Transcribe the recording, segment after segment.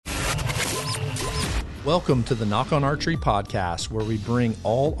Welcome to the Knock on Archery podcast, where we bring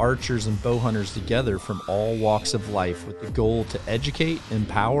all archers and bow hunters together from all walks of life with the goal to educate,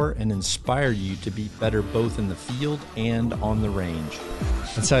 empower, and inspire you to be better both in the field and on the range.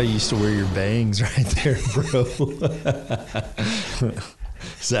 That's how you used to wear your bangs right there, bro.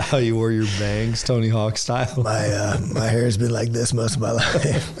 Is that how you wore your bangs, Tony Hawk style? My hair's been like this most of my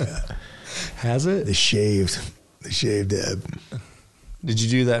life. Has it? The shaved head. Did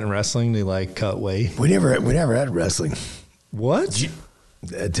you do that in wrestling to like cut weight? We never had wrestling. What?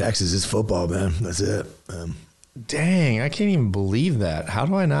 Texas is football, man. That's it. Dang, I can't even believe that. How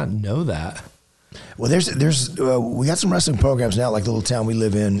do I not know that? Well, we got some wrestling programs now. Like the little town we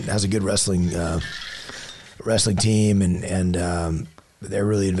live in has a good wrestling team, and they're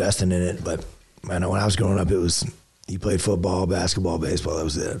really investing in it. But I know when I was growing up, you played football, basketball, baseball. That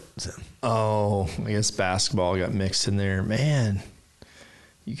was it. So. Oh, I guess basketball got mixed in there, man.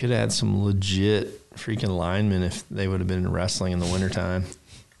 You could add some legit freaking linemen if they would have been wrestling in the wintertime.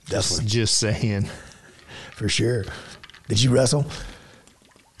 Definitely. Just saying. For sure. Did you wrestle?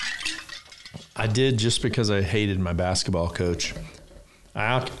 I did, just because I hated my basketball coach.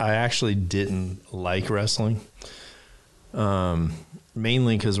 I actually didn't like wrestling.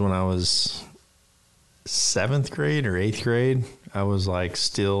 Mainly because when I was 7th grade or 8th grade, I was like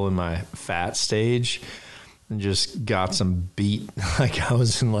still in my fat stage. And just got some beat, like I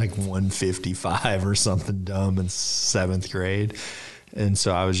was in like 155 or something dumb in 7th grade. And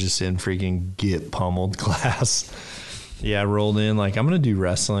so I was just in freaking get pummeled class. Yeah, I rolled in like, I'm going to do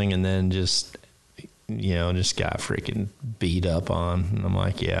wrestling, and then just got freaking beat up on. And I'm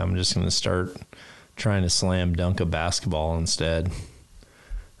like, yeah, I'm just going to start trying to slam dunk a basketball instead.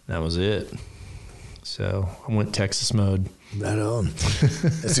 That was it. So I went Texas mode. Right on.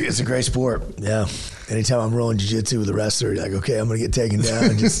 It's a great sport. Yeah. Anytime I'm rolling jiu-jitsu with a wrestler, you're like, okay, I'm going to get taken down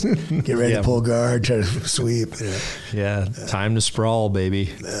and just get ready to pull guard, try to sweep. Yeah. Time to sprawl, baby.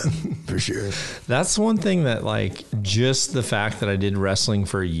 Yeah, for sure. That's one thing that, like, just the fact that I did wrestling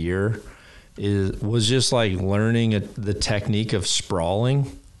for a year was just like learning the technique of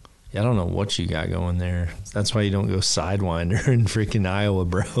sprawling. Yeah, I don't know what you got going there. That's why you don't go Sidewinder in freaking Iowa,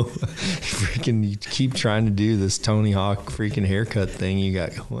 bro. You keep trying to do this Tony Hawk freaking haircut thing you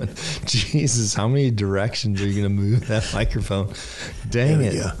got going. Jesus, how many directions are you going to move that microphone? Dang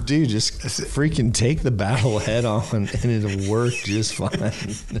it. Go. Dude, just freaking take the battle head on and it'll work just fine.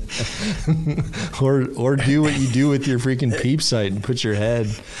 or do what you do with your freaking peep sight and put your head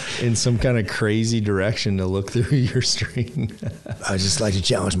in some kind of crazy direction to look through your screen. I just like to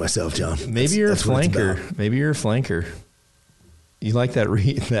challenge myself, John. Maybe you're a flanker. Maybe you're a flanker. You like that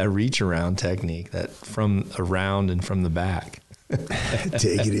reach around technique, that from around and from the back.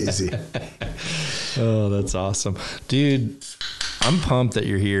 Take it easy. Oh, that's awesome. Dude, I'm pumped that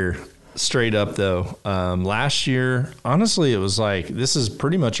you're here. Straight up, though. Last year, honestly, it was like, this is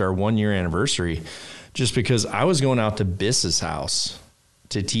pretty much our 1-year anniversary, just because I was going out to Biss's house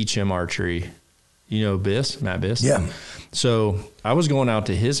to teach him archery. You know Biss, Matt Biss? Yeah. So I was going out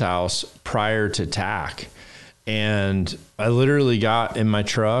to his house prior to TAC, and I literally got in my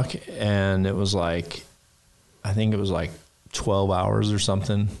truck, and it was like, I think it was like 12 hours or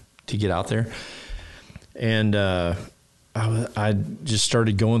something to get out there. And I just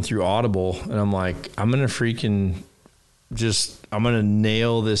started going through Audible, and I'm like, I'm going to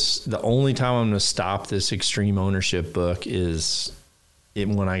nail this. The only time I'm going to stop this extreme ownership book is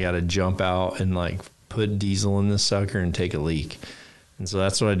when I got to jump out and like put diesel in this sucker and take a leak. And so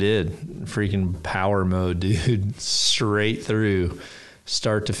that's what I did. Freaking power mode, dude, straight through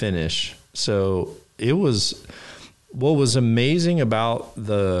start to finish. So it was, what was amazing about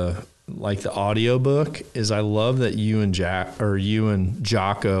the audio book is I love that you and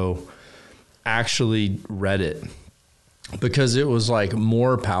Jocko actually read it, because it was like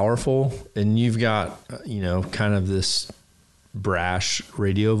more powerful, and you've got, kind of this brash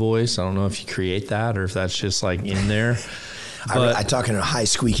radio voice. I don't know if you create that or if that's just like in there. But I talk in a high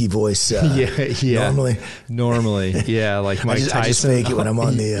squeaky voice. Normally, yeah, like Mike Tyson. I just fake it when I'm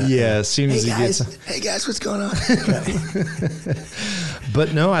on the. As soon as hey guys, what's going on?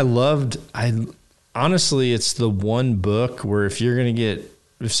 But no, honestly, it's the one book where if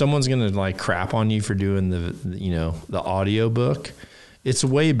someone's gonna like crap on you for doing the audio book, it's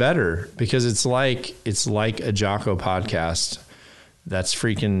way better, because it's like a Jocko podcast that's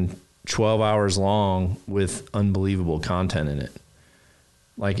freaking 12 hours long with unbelievable content in it.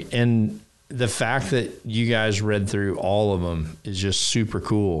 Like, and the fact that you guys read through all of them is just super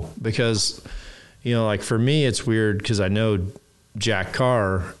cool, because, like for me, it's weird because I know Jack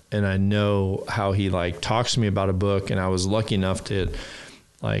Carr and I know how he like talks to me about a book, and I was lucky enough to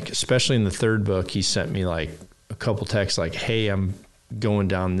like, especially in the third book, he sent me like a couple texts like, hey, I'm going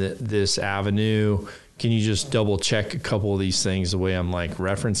down this avenue. Can you just double check a couple of these things the way I'm like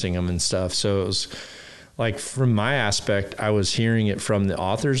referencing them and stuff? So it was like, from my aspect, I was hearing it from the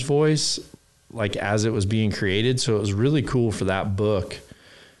author's voice, like as it was being created. So it was really cool for that book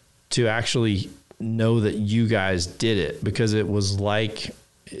to actually know that you guys did it, because it was like,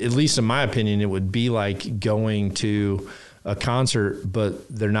 at least in my opinion, it would be like going to a concert, but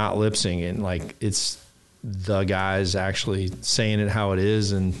they're not lip syncing. Like, it's the guys actually saying it how it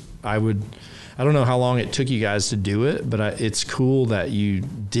is. And I don't know how long it took you guys to do it, but it's cool that you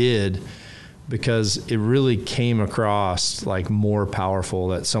did, because it really came across like more powerful,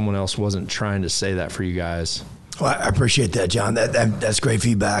 that someone else wasn't trying to say that for you guys. Well, I appreciate that, John. That's great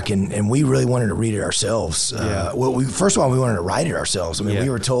feedback, and we really wanted to read it ourselves. Yeah. Well, first of all, we wanted to write it ourselves. I mean, we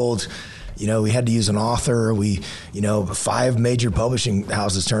were told, we had to use an author. 5 major publishing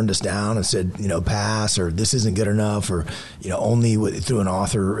houses turned us down and said, pass, or this isn't good enough, or, only through an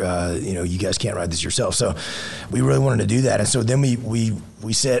author, you guys can't write this yourself. So we really wanted to do that. And so then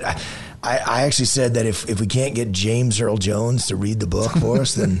we said, I actually said that if we can't get James Earl Jones to read the book for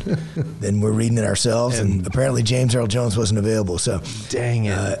us, then we're reading it ourselves. And apparently James Earl Jones wasn't available. So dang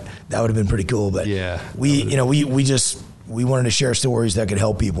it, that would have been pretty cool. But we wanted to share stories that could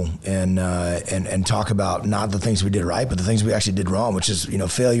help people and talk about not the things we did right, but the things we actually did wrong, which is,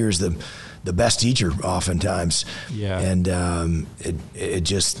 failure is the best teacher oftentimes. Yeah. And it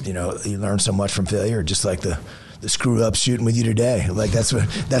just, you learn so much from failure, just like the screw up shooting with you today. Like that's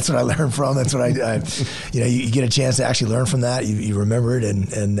what I learned from. That's what I you get a chance to actually learn from that. You remember it,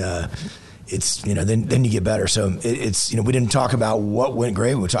 and it's, then you get better. So it's, we didn't talk about what went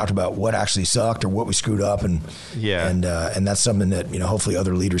great. We talked about what actually sucked or what we screwed up. And that's something that, hopefully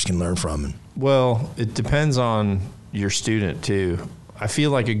other leaders can learn from. Well, it depends on your student too. I feel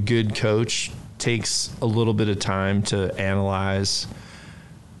like a good coach takes a little bit of time to analyze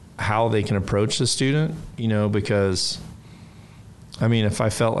how they can approach the student, because I mean, if I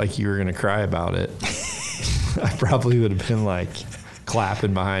felt like you were going to cry about it, I probably would have been like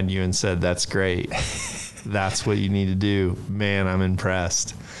clapping behind you and said, that's great. That's what you need to do. Man, I'm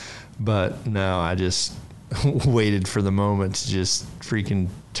impressed. But no, I just waited for the moment to just freaking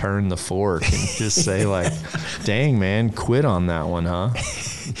turn the fork and just say like, dang man, quit on that one, huh?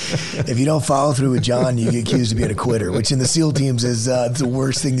 If you don't follow through with John, you get accused of being a quitter, which in the SEAL teams is the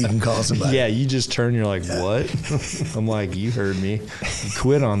worst thing that you can call somebody. Yeah, you just turn, you're like, what? I'm like, you heard me. You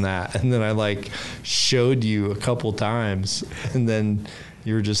quit on that. And then I like showed you a couple times, and then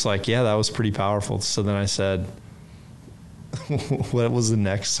you were just like, yeah, that was pretty powerful. So then I said, what was the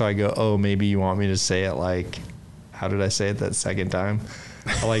next? So I go, oh, maybe you want me to say it like, how did I say it that second time?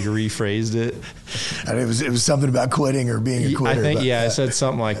 I like rephrased it. And it was something about quitting or being a quitter. I said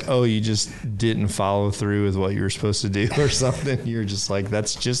something like, oh, you just didn't follow through with what you were supposed to do or something. You're just like,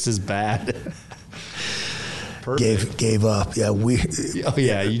 that's just as bad. Gave up. Yeah,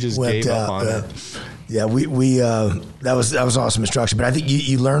 you just gave up on it. Yeah, that was awesome instruction. But I think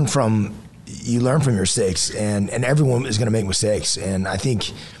you learn from your mistakes, and everyone is going to make mistakes. And I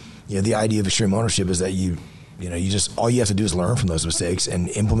think, the idea of extreme ownership is that you just, all you have to do is learn from those mistakes and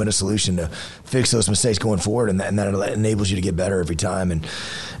implement a solution to fix those mistakes going forward, and that enables you to get better every time. And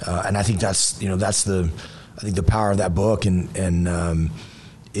I think that's the power of that book and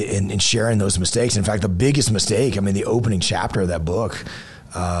in sharing those mistakes. In fact, the biggest mistake, the opening chapter of that book,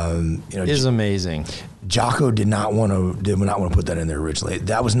 is amazing. Jocko did not want to put that in there originally.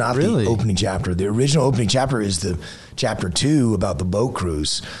 That was not the opening chapter. The original opening chapter is the chapter 2 about the boat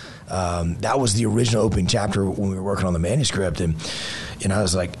cruise. That was the original opening chapter when we were working on the manuscript, and I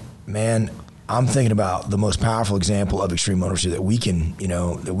was like, man, I'm thinking about the most powerful example of extreme ownership that we can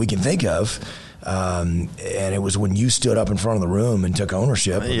think of. And it was when you stood up in front of the room and took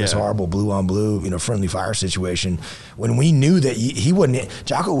ownership of this horrible blue on blue, friendly fire situation, when we knew that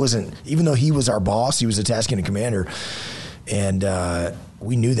Jocko wasn't, even though he was our boss, he was the task unit commander, and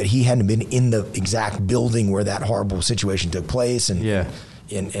we knew that he hadn't been in the exact building where that horrible situation took place, and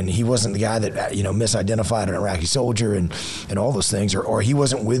he wasn't the guy that misidentified an Iraqi soldier and all those things, or he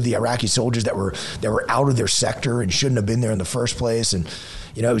wasn't with the Iraqi soldiers that were out of their sector and shouldn't have been there in the first place, and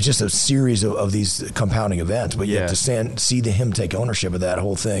it was just a series of these compounding events. But yet to see him take ownership of that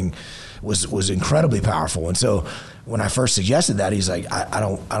whole thing was incredibly powerful. And so when I first suggested that, he's like, I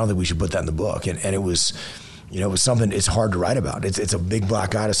don't think we should put that in the book, and it was. It was something it's hard to write about. It's a big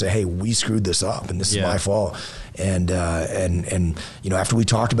black eye to say, hey, we screwed this up and this is my fault. And after we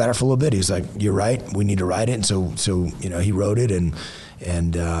talked about it for a little bit, he's like, you're right, we need to write it. And so he wrote it, and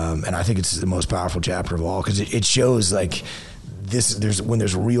I think it's the most powerful chapter of all, because it shows like when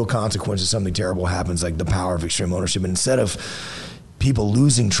there's real consequences, something terrible happens, like the power of extreme ownership. And instead of people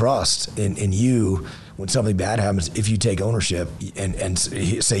losing trust in you when something bad happens, if you take ownership and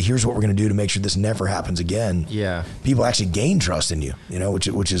say, here's what we're going to do to make sure this never happens again. Yeah. People actually gain trust in you,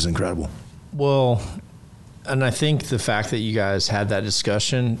 which is incredible. Well, and I think the fact that you guys had that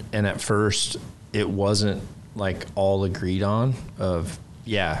discussion, and at first it wasn't like all agreed on I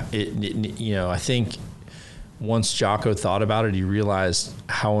think once Jocko thought about it, he realized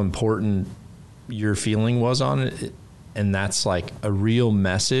how important your feeling was on it. And that's like a real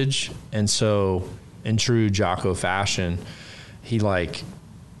message. And so in true Jocko fashion, he like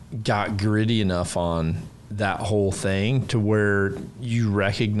got gritty enough on that whole thing to where you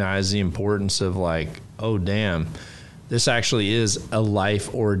recognize the importance of like, oh, damn, this actually is a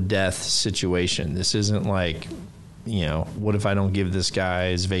life or death situation. This isn't like, what if I don't give this guy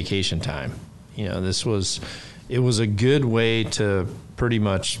his vacation time? It was a good way to pretty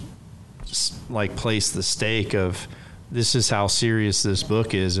much like place the stake of this is how serious this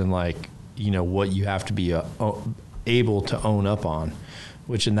book is, and like, what you have to be able to own up on,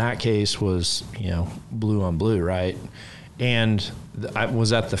 which in that case was, blue on blue, right? And was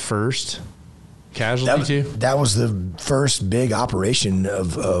that the first casualty too? That was the first big operation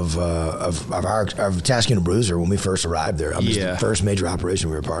of Tasking a Bruiser when we first arrived there. It was the first major operation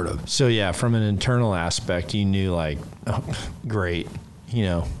we were part of. So yeah, from an internal aspect, you knew like, oh, great,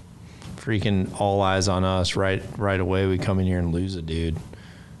 freaking all eyes on us right away. We come in here and lose a dude,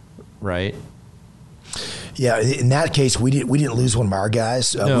 right? Yeah, in that case, we didn't lose one of our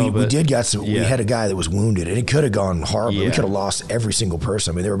guys. We did got some. Yeah. We had a guy that was wounded, and it could have gone horribly. Yeah. We could have lost every single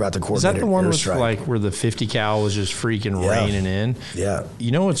person. I mean, they were about to coordinate. Is that the one with like where the 50 cal was just freaking raining in? Yeah.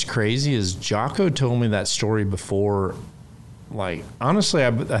 You know what's crazy is Jocko told me that story before. Like honestly,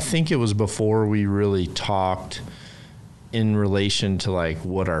 I think it was before we really talked in relation to like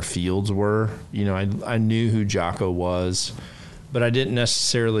what our fields were. I knew who Jocko was, but I didn't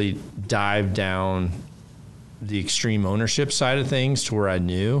necessarily dive down the extreme ownership side of things to where I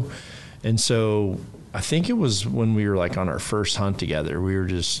knew. And so I think it was when we were like on our first hunt together, we were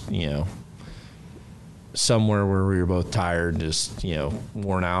just, somewhere where we were both tired, just,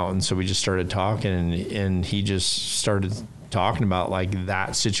 worn out. And so we just started talking, and he just started talking about like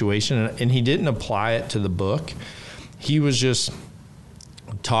that situation, and he didn't apply it to the book. He was just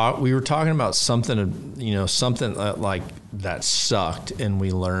we were talking about something, something like that sucked and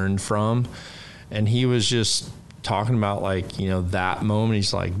we learned from. And he was just talking about like, that moment.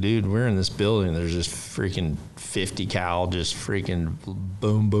 He's like, dude, we're in this building. There's this freaking 50 cal, just freaking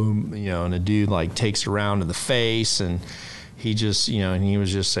boom, boom, and a dude like takes it around to the face. And he just, and he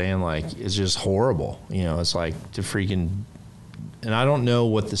was just saying like, it's just horrible. It's like to freaking, and I don't know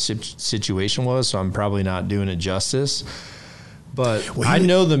what the situation was, so I'm probably not doing it justice. But I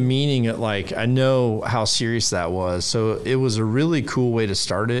know the meaning of like, I know how serious that was. So it was a really cool way to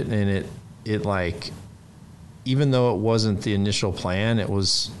start it. And it like, even though it wasn't the initial plan, it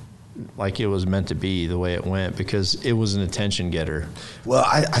was like it was meant to be the way it went, because it was an attention getter. Well,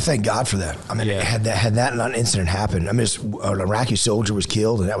 I thank God for that. I mean, had that not incident happened, I mean, an Iraqi soldier was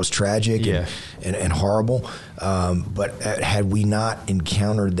killed, and that was tragic and horrible. But had we not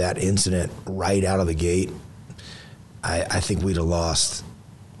encountered that incident right out of the gate, I think we'd have lost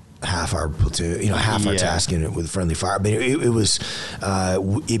half our platoon, half our task unit with friendly fire. But it was,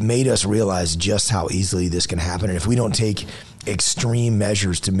 it made us realize just how easily this can happen. And if we don't take extreme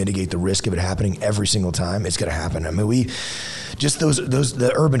measures to mitigate the risk of it happening every single time, it's going to happen. I mean,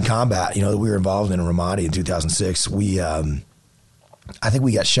 the urban combat, that we were involved in Ramadi in 2006, I think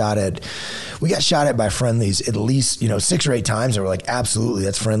we got shot at by friendlies at least, 6 or 8 times. They were like, absolutely,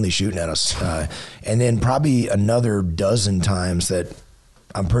 that's friendly shooting at us. And then probably another dozen times that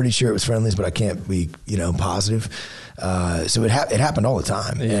I'm pretty sure it was friendlies, but I can't be, positive. So it happened all the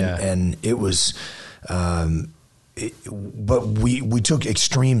time. Yeah. And it was, but we took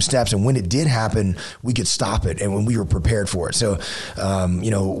extreme steps, and when it did happen, we could stop it, and when we were prepared for it. So,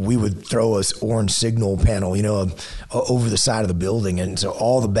 we would throw a orange signal panel, over the side of the building, and so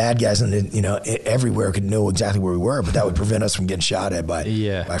all the bad guys everywhere could know exactly where we were, but that would prevent us from getting shot at by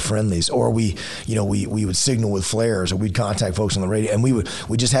friendlies. Or we would signal with flares, or we'd contact folks on the radio, and we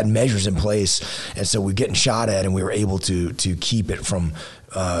just had measures in place, and so we're getting shot at, and we were able to keep it from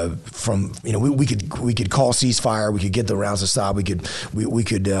we could call ceasefire, we could get the rounds to stop, we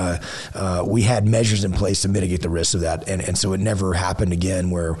had measures in place to mitigate the risks of that, and so it never happened again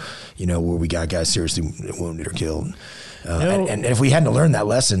where we got guys seriously wounded or killed. And if we hadn't learned that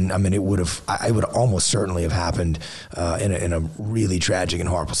lesson, I mean, it would almost certainly have happened in a really tragic and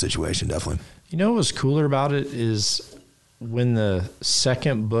horrible situation. Definitely. What was cooler about it is when the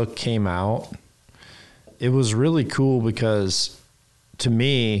second book came out, it was really cool because to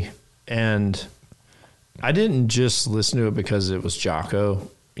me, and I didn't just listen to it because it was Jocko.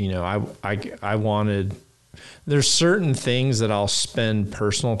 You know, I wanted, there's certain things that I'll spend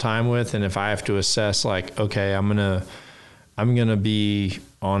personal time with. And if I have to assess like, okay, I'm going to be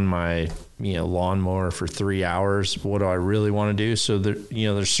on my, lawnmower for 3 hours. What do I really want to do? So there,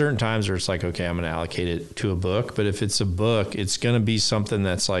 there's certain times where it's like, okay, I'm going to allocate it to a book, but if it's a book, it's going to be something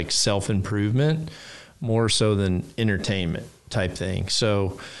that's like self-improvement more so than entertainment type thing.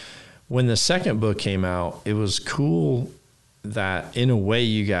 So when the second book came out, it was cool that in a way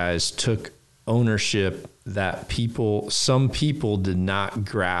you guys took ownership that some people did not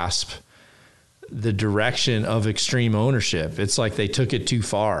grasp the direction of extreme ownership. It's like they took it too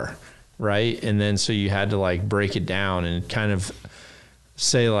far, right? And then so you had to like break it down and kind of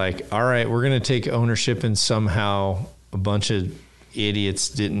say like, all right, we're going to take ownership, and somehow a bunch of idiots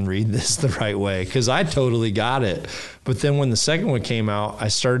didn't read this the right way, because I totally got it. But then when the second one came out, I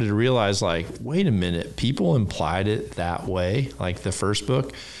started to realize like, wait a minute, people implied it that way, like the first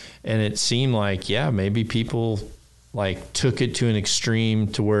book. And it seemed like, yeah, maybe people like took it to an extreme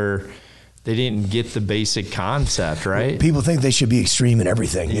to where they didn't get the basic concept, right? People think they should be extreme in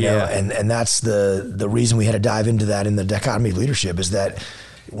everything, you know, and that's the reason we had to dive into that in the dichotomy of leadership, is that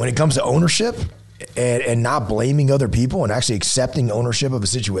when it comes to ownership and not blaming other people and actually accepting ownership of a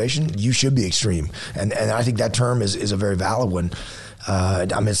situation, you should be extreme. And I think that term is a very valid one. I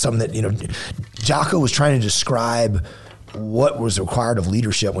mean, it's something that, Jocko was trying to describe what was required of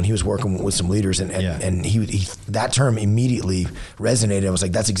leadership when he was working with some leaders, and he that term immediately resonated. I was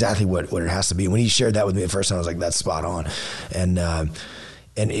like, that's exactly what it has to be. When he shared that with me the first time, I was like, that's spot on. And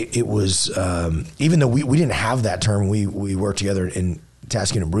it was, even though we didn't have that term, we worked together in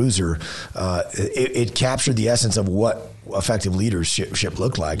Tasking and Bruiser, it captured the essence of what effective leadership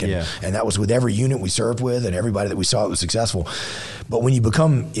looked like. And that was with every unit we served with and everybody that we saw that was successful. But when you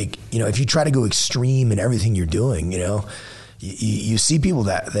become, if you try to go extreme in everything you're doing, you see people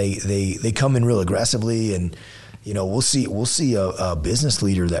that they come in real aggressively, and we'll see a business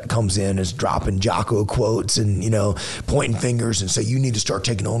leader that comes in is dropping Jocko quotes and pointing fingers and say, you need to start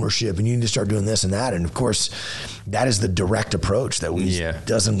taking ownership and you need to start doing this and that. And of course, that is the direct approach that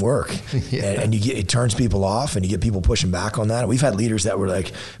doesn't work. And it turns people off, and you get people pushing back on that. We've had leaders that were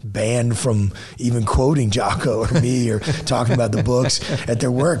like banned from even quoting Jocko or me or talking about the books at their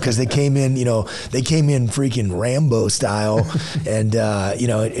work because they came in freaking Rambo style and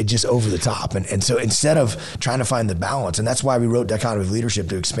it just over the top. And so instead of trying to find the balance, and that's why we wrote Dichotomy of Leadership,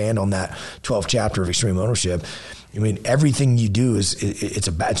 to expand on that 12th chapter of extreme ownership. I mean, everything you do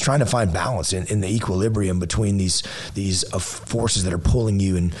it's trying to find balance in the equilibrium between these forces that are pulling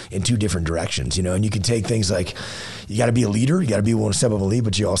you in two different directions, and you can take things like, you got to be a leader, you got to be willing to step up and lead,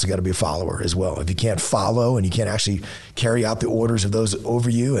 but you also got to be a follower as well. If you can't follow and you can't actually carry out the orders of those over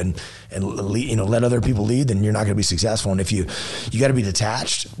you and lead, let other people lead, then you're not going to be successful. And if you got to be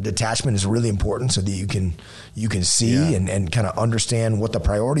detached. Detachment is really important so that you can see and kind of understand what the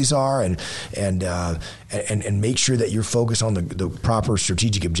priorities are and make sure that you're focused on the proper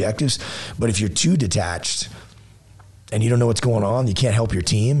strategic objectives. But if you're too detached and you don't know what's going on, you can't help your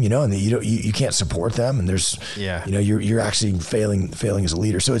team, and you can't support them, and there's, you're actually failing as a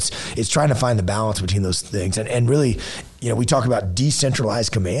leader. So it's trying to find the balance between those things, and really, we talk about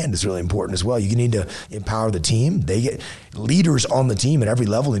decentralized command is really important as well. You need to empower the team. They get leaders on the team at every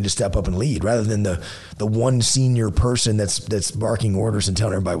level need to step up and lead, rather than the one senior person that's barking orders and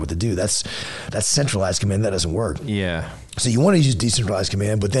telling everybody what to do. That's centralized command. That doesn't work. Yeah. So you want to use decentralized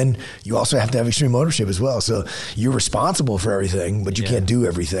command, but then you also have to have extreme ownership as well. So you're responsible for everything, but you can't do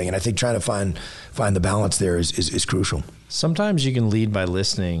everything. And I think trying to find the balance there is crucial. Sometimes you can lead by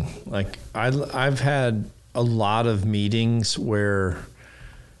listening. Like I've had a lot of meetings where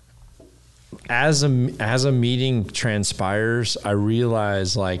as a meeting transpires, I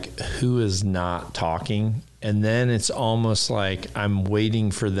realize like who is not talking. And then it's almost like I'm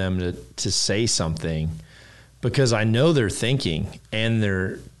waiting for them to say something, because I know they're thinking and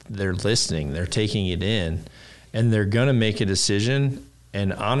they're listening, they're taking it in, and they're going to make a decision.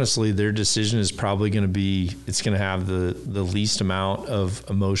 And honestly, their decision is probably going to it's going to have the least amount of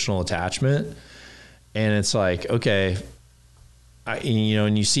emotional attachment. And it's like, okay,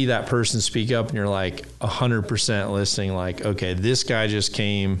 and you see that person speak up and you're like 100% listening, like, okay, this guy just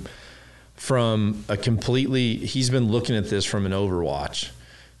came from he's been looking at this from an Overwatch.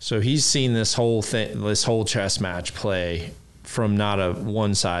 So he's seen this whole chess match play from not a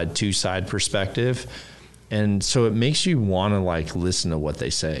one side, two side perspective. And so it makes you want to like listen to what they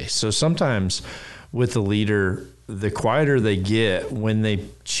say. So sometimes with the leader, the quieter they get when they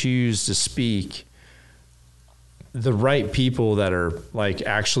choose to speak, the right people that are like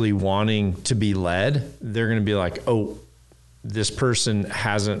actually wanting to be led, they're going to be like, oh, this person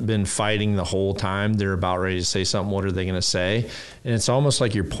hasn't been fighting the whole time. They're about ready to say something. What are they going to say? And it's almost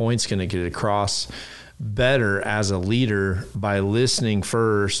like your point's going to get across better as a leader by listening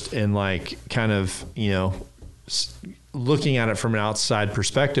first and like kind of, you know, looking at it from an outside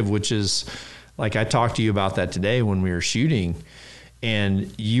perspective, which is like I talked to you about that today when we were shooting,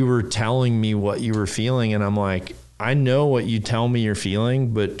 and you were telling me what you were feeling. And I'm like, I know what you tell me you're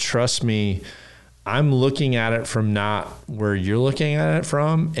feeling, but trust me, I'm looking at it from not where you're looking at it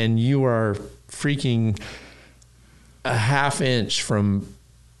from. And you are freaking a half inch from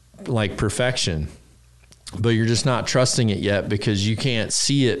like perfection, but you're just not trusting it yet because you can't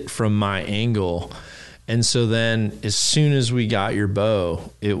see it from my angle. And so then as soon as we got your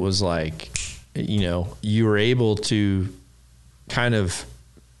bow, it was like, you know, you were able to kind of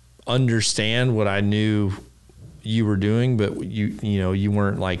understand what I knew you were doing, but you know, you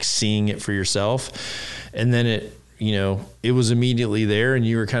weren't like seeing it for yourself. And then it, you know, it was immediately there and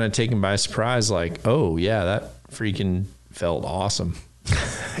you were kind of taken by surprise, like, oh yeah, that freaking felt awesome.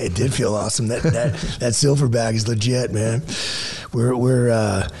 It did feel awesome. That silverback is legit, man.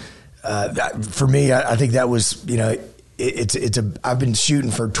 For me, I think that was, you know, I've been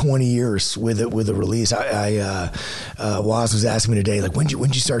shooting for 20 years with a release. Woz was asking me today, like, when'd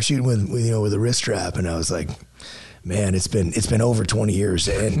you start shooting with a wrist strap? And I was like, man, it's been over 20 years.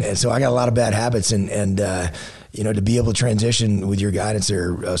 And so I got a lot of bad habits and you know, to be able to transition with your guidance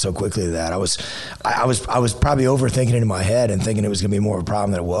there so quickly to that, I was probably overthinking it in my head and thinking it was going to be more of a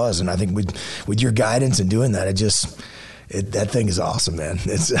problem than it was. And I think with your guidance and doing that, that thing is awesome, man.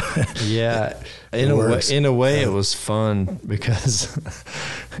 It's yeah. In a way, it was fun because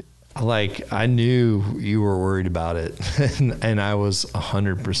like I knew you were worried about it, and I was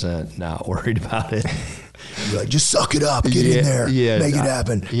 100% not worried about it. You're like, just suck it up, get in there, make it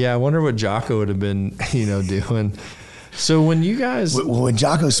happen. Yeah, I wonder what Jocko would have been, you know, doing. So when you guys, when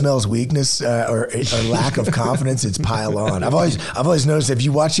Jocko smells weakness or lack of confidence, it's pile on. I've always noticed if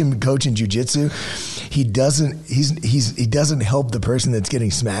you watch him coach in jiu-jitsu, he doesn't help the person that's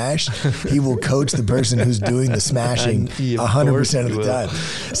getting smashed. He will coach the person who's doing the smashing 100% of the time.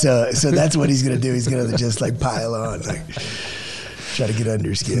 So that's what he's gonna do. He's gonna just like pile on, like try to get under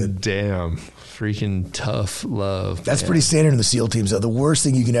your skin. Damn. Freaking tough love. That's pretty standard in the SEAL teams, though. The worst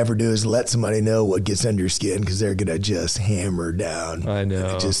thing you can ever do is let somebody know what gets under your skin because they're going to just hammer down. I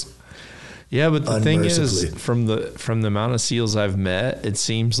know. Yeah, but the thing is, from the amount of SEALs I've met, it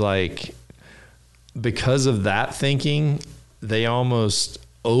seems like because of that thinking, they almost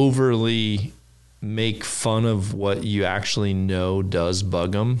overly make fun of what you actually know does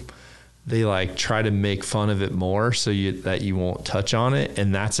bug them. They like try to make fun of it more so that you won't touch on it,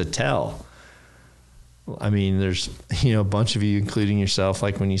 and that's a tell. I mean, there's, you know, a bunch of you, including yourself,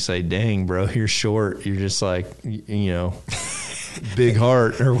 like when you say, dang, bro, you're short, you're just like, you know, big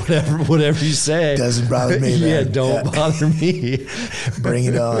heart or whatever you say. Doesn't bother me, man. Yeah, don't bother me. Bring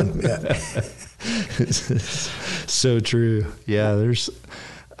it on. Yeah. So true. Yeah,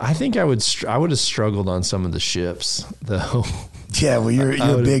 I think I would have struggled on some of the ships, though. Yeah, well, you're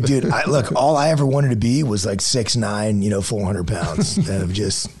a big dude. Look, all I ever wanted to be was like 6'9", you know, 400 pounds. And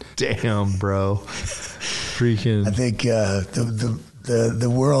just damn, bro. Freaking. I think the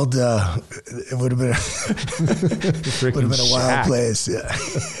world it would have been a wild place. Yeah.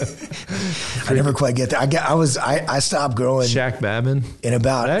 I never quite get there. I stopped growing. Shaq Babin. In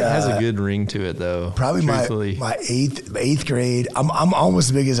about that has a good ring to it, though. Probably my eighth grade. I'm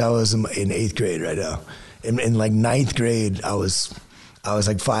almost as big as I was in eighth grade right now. In like ninth grade, I was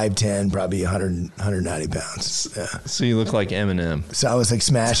like 5'10", probably 190 pounds. Yeah. So you look like Eminem. So I was like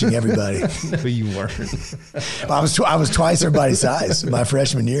smashing everybody. No, you weren't. I was twice everybody's size my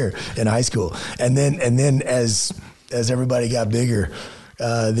freshman year in high school, and then as everybody got bigger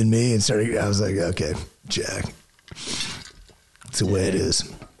than me and started, I was like, okay, Jack, it's the way it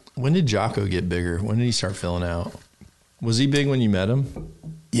is. When did Jocko get bigger? When did he start filling out? Was he big when you met him?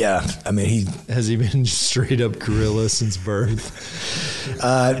 Yeah, I mean, has he been straight up gorilla since birth?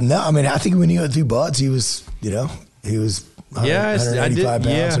 No, I mean, I think when he went through Buds, he was 185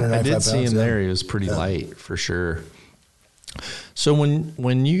 pounds. I did see him there. He was pretty light for sure. So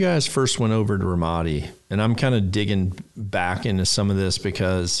when you guys first went over to Ramadi, and I'm kind of digging back into some of this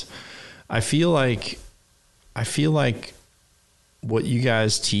because I feel like what you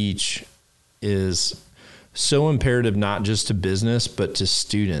guys teach is so imperative, not just to business, but to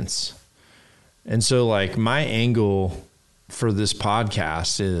students. And so like my angle for this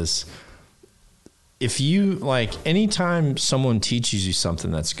podcast is if you like, anytime someone teaches you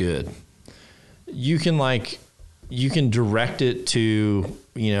something that's good, you can direct it to,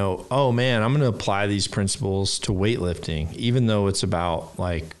 you know, oh man, I'm going to apply these principles to weightlifting, even though it's about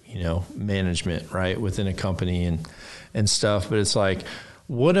like, you know, management, right, within a company and stuff. But it's like,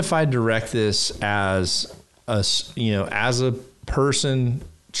 what if I direct this as as a person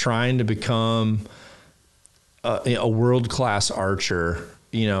trying to become a world-class archer,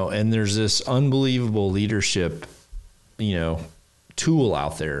 you know, and there's this unbelievable leadership, you know, tool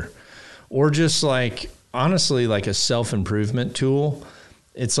out there, or just like, honestly, like a self-improvement tool.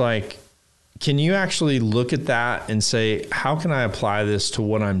 It's like, can you actually look at that and say, how can I apply this to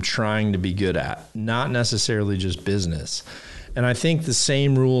what I'm trying to be good at? Not necessarily just business. And I think the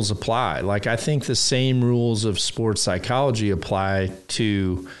same rules apply. Like, I think the same rules of sports psychology apply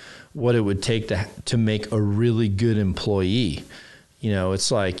to what it would take to make a really good employee. You know,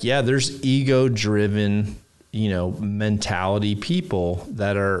 it's like, yeah, there's ego-driven, you know, mentality people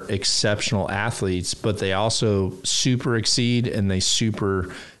that are exceptional athletes, but they also super exceed and they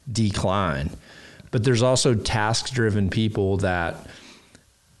super decline. But there's also task-driven people that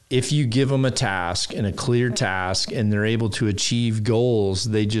if you give them a task and a clear task and they're able to achieve goals,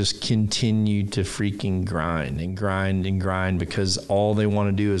 they just continue to freaking grind and grind and grind, because all they want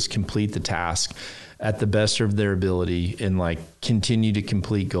to do is complete the task at the best of their ability and like continue to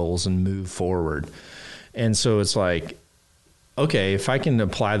complete goals and move forward. And so it's like, okay, if I can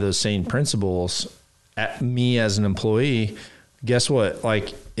apply those same principles at me as an employee, guess what?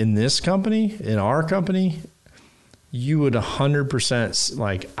 Like in this company, in our company, you would 100%,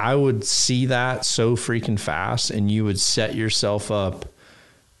 like, I would see that so freaking fast, and you would set yourself up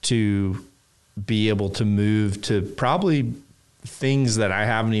to be able to move to probably things that I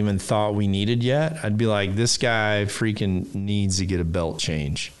haven't even thought we needed yet. I'd be like, this guy freaking needs to get a belt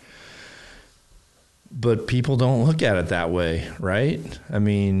change. But people don't look at it that way, right? I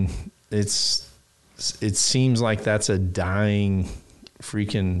mean, it seems like that's a dying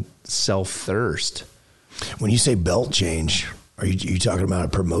freaking self-thirst. When you say belt change, are you talking about a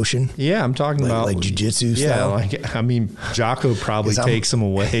promotion? Yeah, I'm talking about like jiu-jitsu style. Yeah, like, I mean, Jocko probably takes them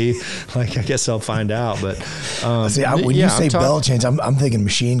away. Like, I guess I'll find out. But see, when you say belt change, I'm thinking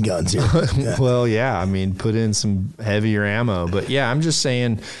machine guns here. Yeah. Well, yeah, I mean, put in some heavier ammo. But yeah, I'm just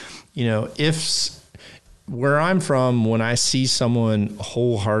saying, you know, where I'm from, when I see someone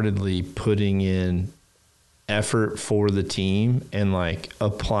wholeheartedly putting in effort for the team and like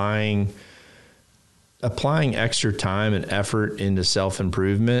applying extra time and effort into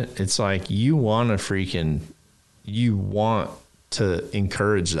self-improvement, it's like you want to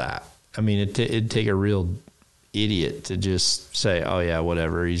encourage that. I mean, it'd take a real idiot to just say, oh yeah,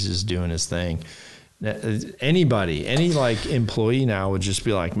 whatever, he's just doing his thing. Any like employee now would just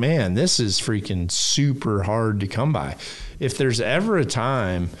be like, man, this is freaking super hard to come by. If there's ever a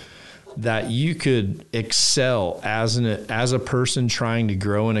time that you could excel as a person trying to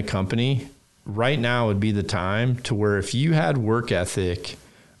grow in a company, right now would be the time. To where if you had work ethic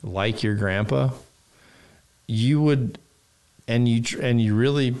like your grandpa, you would, and you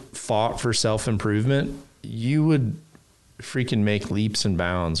really fought for self-improvement, you would freaking make leaps and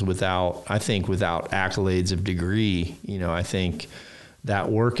bounds without accolades of degree. You know, I think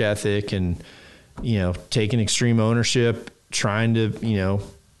that work ethic and, you know, taking extreme ownership, trying to, you know,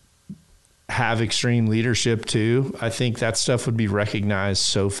 have extreme leadership too. I think that stuff would be recognized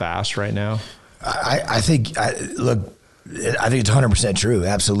so fast right now. I think it's 100% true.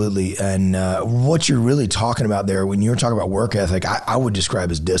 Absolutely. And what you're really talking about there, when you're talking about work ethic, I would describe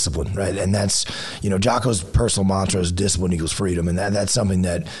as discipline, right? And that's, you know, Jocko's personal mantra is discipline equals freedom. And that's something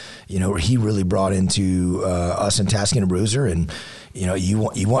that, you know, he really brought into us in Tasking and Bruiser. And, you know, you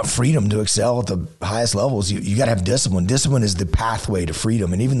want freedom to excel at the highest levels. You got to have discipline. Discipline is the pathway to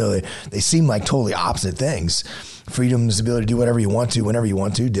freedom. And even though they seem like totally opposite things, freedom is the ability to do whatever you want to, whenever you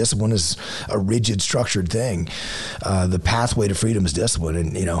want to. Discipline is a rigid, structured thing. The pathway to freedom is discipline.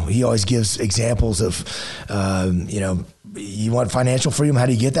 And, you know, he always gives examples of, you know, you want financial freedom. How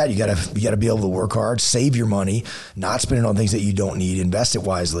do you get that? You gotta be able to work hard, save your money, not spend it on things that you don't need, invest it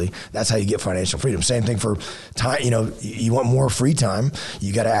wisely. That's how you get financial freedom. Same thing for time. You know, you want more free time.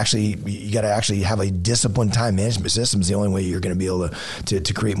 You gotta actually have a disciplined time management system. Is the only way you're going to be able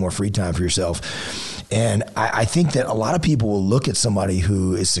to create more free time for yourself. And I think that a lot of people will look at somebody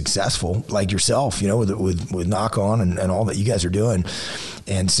who is successful, like yourself, you know, with Knock On and all that you guys are doing,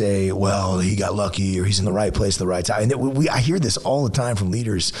 and say, well, he got lucky or he's in the right place at the right time. And I hear this all the time from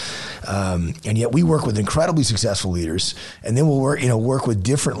leaders. And yet we work with incredibly successful leaders, and then we'll work with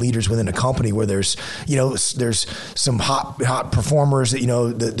different leaders within a company where there's some hot performers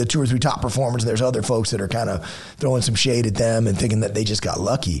that, the 2 or 3 top performers, and there's other folks that are kind of throwing some shade at them and thinking that they just got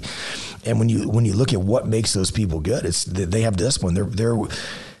lucky. And when you look at what makes those people good, it's that they have discipline. They're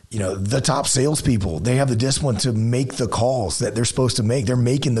the top salespeople, they have the discipline to make the calls that they're supposed to make. They're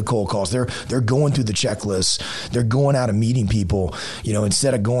making the cold calls. They're going through the checklists. They're going out and meeting people.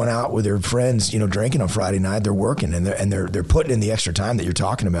 Instead of going out with their friends, drinking on Friday night, they're working and they're putting in the extra time that you're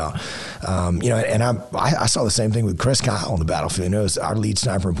talking about. And I saw the same thing with Chris Kyle on the battlefield. It was our lead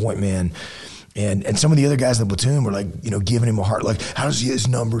sniper and point man. And some of the other guys in the platoon were giving him a heart, how does his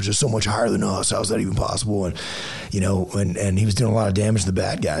numbers are so much higher than us? How is that even possible? And, and he was doing a lot of damage to the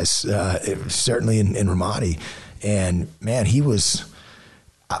bad guys, certainly in Ramadi. And man,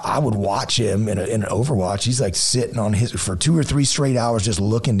 I would watch him in an Overwatch. He's sitting on for 2 or 3 straight hours, just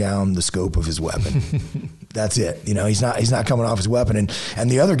looking down the scope of his weapon. That's it. He's not coming off his weapon.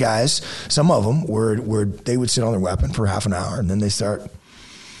 And the other guys, some of them they would sit on their weapon for half an hour, and then they start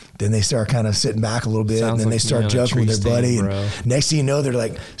kind of sitting back a little bit. Sounds and then they start joking with their buddy. And next thing you know,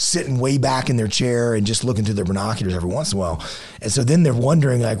 they're sitting way back in their chair and just looking through their binoculars every once in a while. And so then they're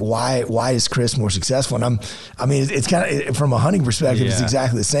wondering why is Chris more successful? And it's kind of, from a hunting perspective, It's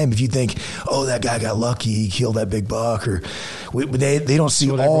exactly the same. If you think, oh, that guy got lucky, he killed that big buck, or they don't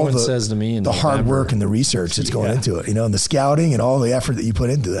see all the hard work and the research that's going into it, and the scouting and all the effort that you put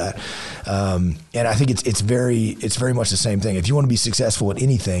into that. And I think it's very much the same thing. If you want to be successful at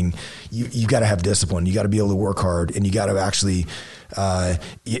anything, you got to have discipline. You got to be able to work hard, and you got to actually,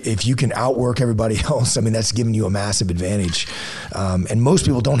 if you can outwork everybody else, that's giving you a massive advantage. And most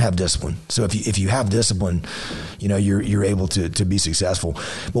people don't have discipline. So if you have discipline, you're able to be successful.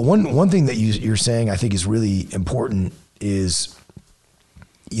 But one thing that you're saying I think is really important is,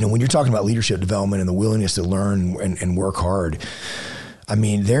 when you're talking about leadership development and the willingness to learn and work hard,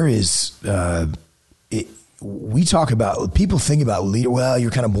 there is, we talk about, people think about well, you're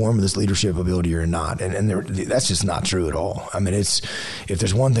kind of born with this leadership ability or not. And that's just not true at all. If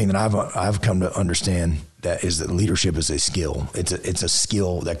there's one thing that I've come to understand, that is that leadership is a skill. It's a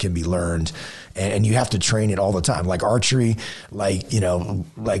skill that can be learned, and you have to train it all the time. Like archery, like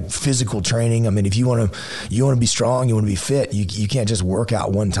physical training. If you want to be strong, you want to be fit, you can't just work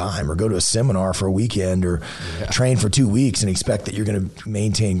out one time or go to a seminar for a weekend or train for 2 weeks and expect that you're going to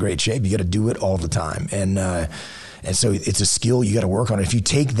maintain great shape. You got to do it all the time. And so it's a skill you got to work on. If you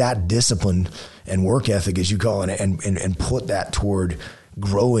take that discipline and work ethic, as you call it, and put that toward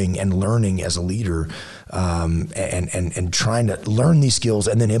growing and learning as a leader, and trying to learn these skills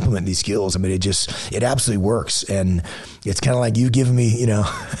and then implement these skills. It absolutely works. And it's kind of like you giving me,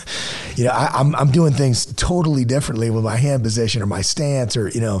 I'm doing things totally differently with my hand position or my stance or,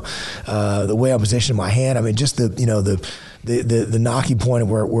 the way I position my hand. Just the knocking point of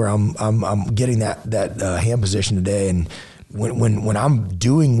where I'm getting that hand position today. And when I'm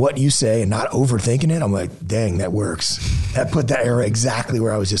doing what you say and not overthinking it, I'm like, dang, that works. That put that arrow exactly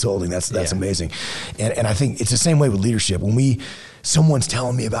where I was just holding. That's amazing. And I think it's the same way with leadership. When someone's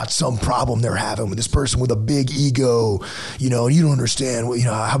telling me about some problem they're having with this person with a big ego, and you don't understand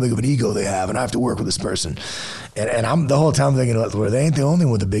how big of an ego they have, and I have to work with this person. And I'm the whole time thinking, well, they ain't the only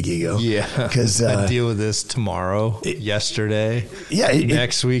one with a big ego. Yeah. Because I deal with this tomorrow, yesterday. Yeah.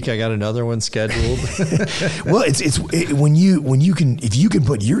 Next week I got another one scheduled. Well, when you can, if you can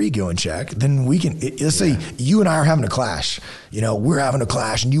put your ego in check, then we can, let's say you and I are having a clash, we're having a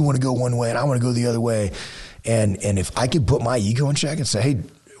clash and you want to go one way and I want to go the other way. And if I could put my ego in check and say, hey,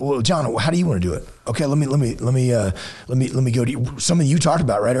 well, John, how do you want to do it? Okay, let me go to you. Something you talked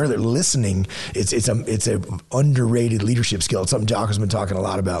about right earlier, listening. It's a underrated leadership skill. It's something Jocko's been talking a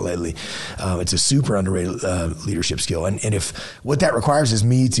lot about lately. It's a super underrated leadership skill. And if what that requires is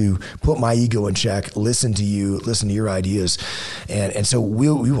me to put my ego in check, listen to you, listen to your ideas, and so we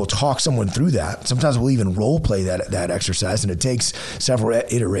will talk someone through that. Sometimes we'll even role play that exercise, and it takes several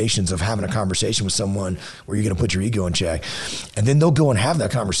iterations of having a conversation with someone where you're going to put your ego in check, and then they'll go and have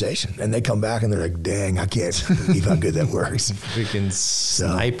that conversation, and they come back and they're like, dang, I can't believe how good that works. Freaking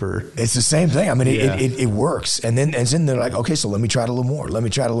sniper. So it's the same thing. It works. And then they're like, okay, so let me try it a little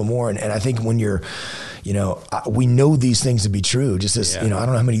more. And I think when you're, we know these things to be true. Just as, I don't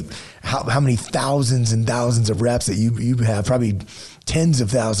know how many thousands and thousands of reps that you have, probably tens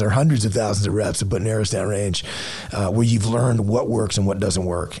of thousands or hundreds of thousands of reps of putting arrows down range, where you've learned what works and what doesn't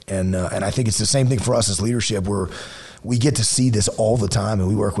work. And I think it's the same thing for us as leadership. we get to see this all the time, and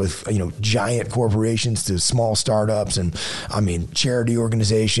we work with, giant corporations to small startups, and charity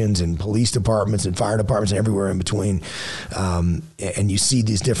organizations and police departments and fire departments and everywhere in between. And you see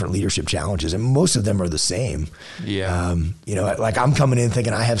these different leadership challenges, and most of them are the same. Yeah. Like I'm coming in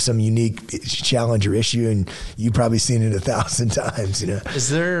thinking I have some unique challenge or issue, and you've probably seen it 1,000 times. Is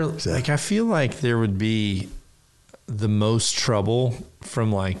there I feel like there would be the most trouble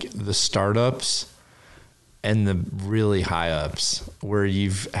from like the startups and the really high ups, where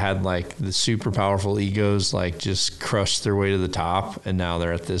you've had like the super powerful egos like just crush their way to the top, and now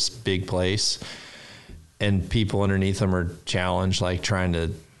they're at this big place, and people underneath them are challenged, like trying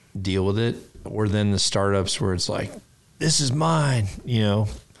to deal with it. Or then the startups where it's like, this is mine,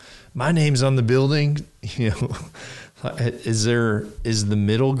 my name's on the building, Is the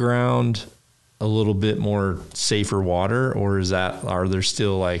middle ground a little bit more safer water, or is there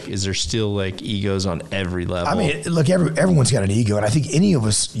still egos on every level? I mean, look, everyone's got an ego, and I think any of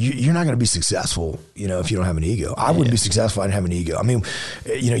us, you're not going to be successful, if you don't have an ego. I wouldn't be successful if I didn't have an ego. I mean,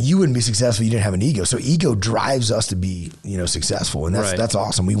 you wouldn't be successful if you didn't have an ego. So ego drives us to be, successful, and that's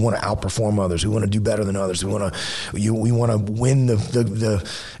awesome. We want to outperform others. We want to do better than others. We want to win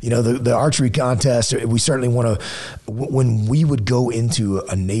the archery contest. We certainly want to. When we would go into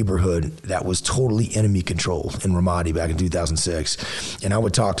a neighborhood that was totally enemy controlled in Ramadi back in 2006, and I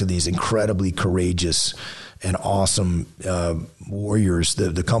would talk to these incredibly courageous and awesome warriors,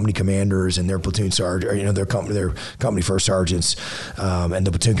 the company commanders and their platoon sergeant, their company first sergeants, and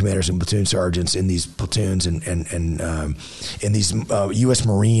the platoon commanders and platoon sergeants in these platoons and in these U.S.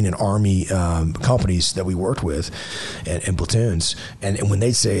 Marine and Army companies that we worked with and platoons, and when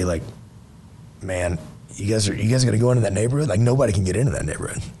they'd say like, man, you guys are going to go into that neighborhood? Like nobody can get into that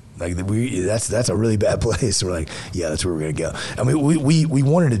neighborhood. Like that's a really bad place. So we're like, yeah, that's where we're going to go. I mean, we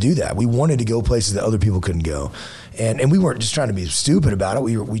wanted to do that. We wanted to go places that other people couldn't go. And we weren't just trying to be stupid about it.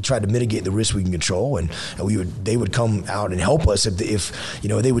 We tried to mitigate the risk we can control, and they would come out and help us if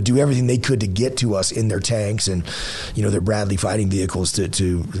they would do everything they could to get to us in their tanks and their Bradley fighting vehicles to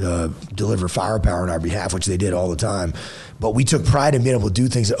deliver firepower on our behalf, which they did all the time. But we took pride in being able to do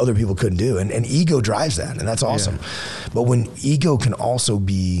things that other people couldn't do, and ego drives that, and that's awesome. Yeah. But when ego can also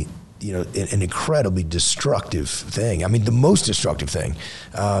be an incredibly destructive thing. I mean, the most destructive thing.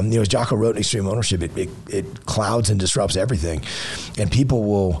 As Jocko wrote in Extreme Ownership, it clouds and disrupts everything. And people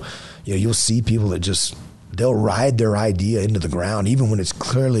will, you'll see people that they'll ride their idea into the ground, even when it's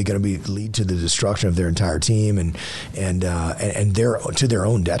clearly going to lead to the destruction of their entire team and their to their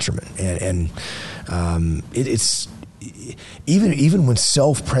own detriment. It's even when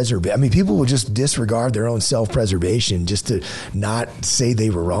self-preservation, I mean, people will just disregard their own self-preservation just to not say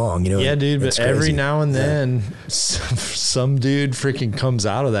they were wrong. Yeah, dude. But every now and then, some dude freaking comes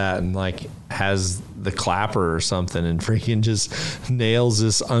out of that and like has the clapper or something and freaking just nails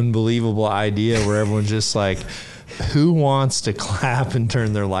this unbelievable idea where everyone's just like, who wants to clap and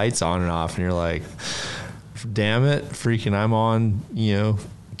turn their lights on and off? And you're like, damn it, freaking, I'm on,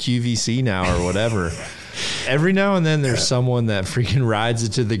 QVC now or whatever. Every now and then there's someone that freaking rides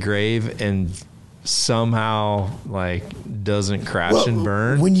it to the grave and somehow like doesn't crash and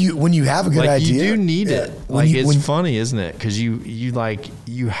burn. When you have a good idea, you do need it. Like it's funny, isn't it? Because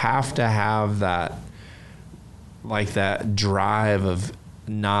you have to have that, like that drive of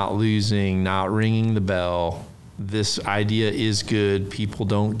not losing, not ringing the bell. This idea is good. People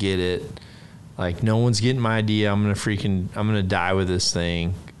don't get it. Like no one's getting my idea. I'm gonna die with this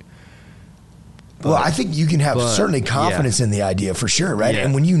thing. Well, I think you can have certainly confidence in the idea for sure, right? Yeah.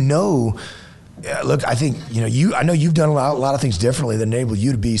 And when look, I think I know you've done a lot of things differently that enable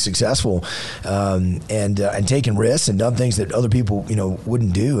you to be successful, and taken risks and done things that other people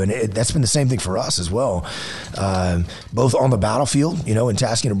wouldn't do, and that's been the same thing for us as well, both on the battlefield, in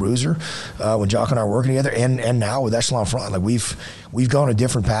Tasking a Bruiser, when Jock and I are working together, and now with Echelon Front, like we've gone a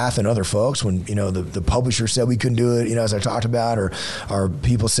different path than other folks. When the publisher said we couldn't do it, as I talked about, or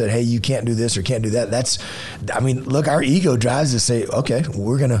people said, hey, you can't do this or can't do that. Look, our ego drives us to say, okay,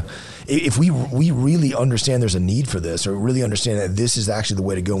 we're gonna. If we really understand there's a need for this, or really understand that this is actually the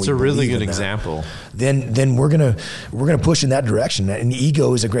way to go, it's a really good example. Then we're gonna push in that direction, and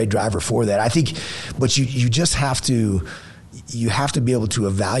ego is a great driver for that. I think, but you just have to. You have to be able to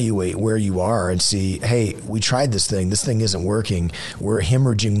evaluate where you are and see, hey, we tried this thing isn't working. We're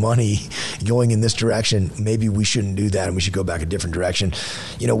hemorrhaging money going in this direction. Maybe we shouldn't do that and we should go back a different direction.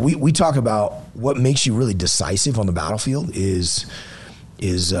 We talk about what makes you really decisive on the battlefield is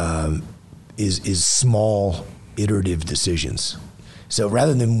small iterative decisions. So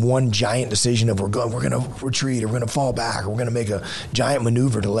rather than one giant decision of we're going to retreat or we're going to fall back or we're going to make a giant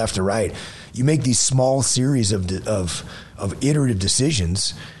maneuver to left or right, you make these small series of iterative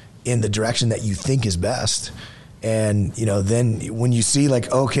decisions in the direction that you think is best. And, you know, then when you see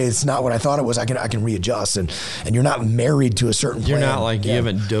like, okay, it's not what I thought it was, I can readjust, and you're not married to a certain plan. You're not like, you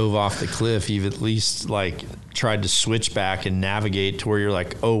haven't dove off the cliff. You've at least like tried to switch back and navigate to where you're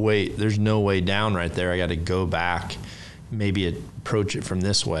like, oh wait, there's no way down right there. I got to go back, maybe approach it from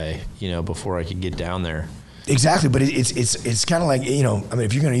this way, you know, before I could get down there. Exactly, but it's kind of like, you know, I mean,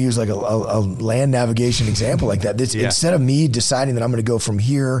 if you're going to use like a land navigation example like that, instead of me deciding that I'm going to go from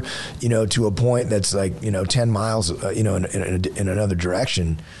here, you know, to a point that's like, you know, 10 miles, you know, in another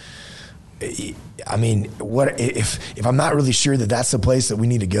direction. I mean, what if I'm not really sure that that's the place that we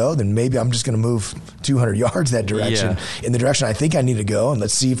need to go? Then maybe I'm just going to move 200 yards that direction, in the direction I think I need to go, and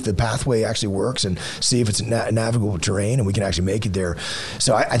let's see if the pathway actually works and see if it's navigable terrain and we can actually make it there.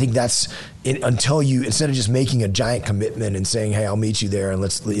 So I think that's until you, instead of just making a giant commitment and saying, hey, I'll meet you there and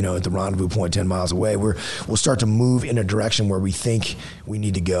let's, you know, at the rendezvous point 10 miles away, we'll start to move in a direction where we think we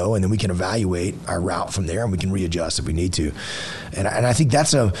need to go, and then we can evaluate our route from there and we can readjust if we need to. And I think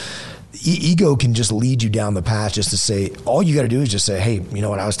that's ego can just lead you down the path just to say, all you got to do is just say, hey, you know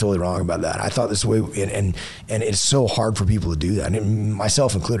what, I was totally wrong about that. I thought this way, and it's so hard for people to do that, and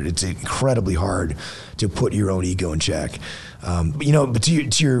myself included. It's incredibly hard to put your own ego in check. But you know, but to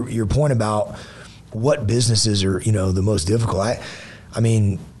your point about what businesses are, you know, the most difficult. I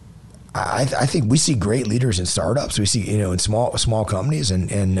mean, I think we see great leaders in startups. We see, you know, in small companies,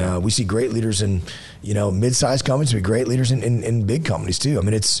 and we see great leaders in, you know, mid-sized companies. We see great leaders in big companies too. I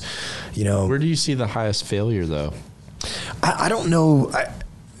mean, it's, you know. Where do you see the highest failure though? I don't know.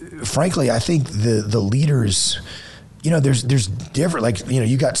 Frankly, I think the leaders, you know, there's different, like, you know,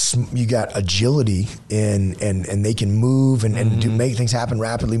 you got agility and they can move and make things happen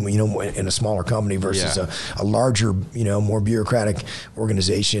rapidly, you know, in a smaller company versus a larger, you know, more bureaucratic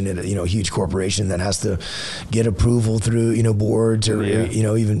organization and, you know, a huge corporation that has to get approval through, you know, boards or, you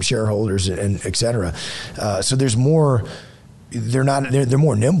know, even shareholders and et cetera. So there's more, they're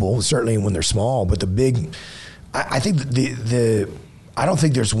more nimble, certainly when they're small, but the big, I think I don't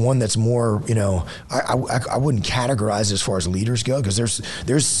think there's one that's more, you know, I wouldn't categorize as far as leaders go, because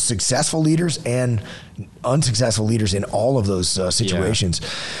there's successful leaders and unsuccessful leaders in all of those situations.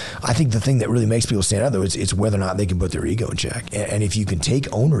 I think the thing that really makes people stand out, though, is whether or not they can put their ego in check. And if you can take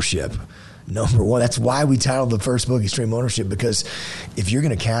ownership, number one, that's why we titled the first book Extreme Ownership, because if you're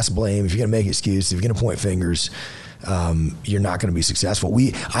going to cast blame, if you're going to make excuses, if you're going to point fingers, you're not going to be successful.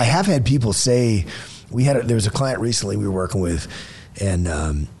 I have had people say, there was a client recently we were working with,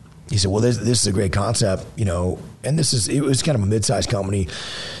 and he said, well, this is a great concept, you know, and it was kind of a mid-sized company.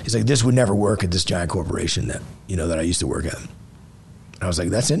 He's like, this would never work at this giant corporation that, you know, that I used to work at. And I was like,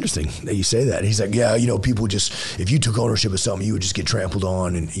 that's interesting that you say that. And he's like, yeah, you know, people just, if you took ownership of something, you would just get trampled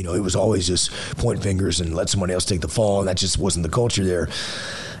on. And, you know, it was always just point fingers and let somebody else take the fall. And that just wasn't the culture there.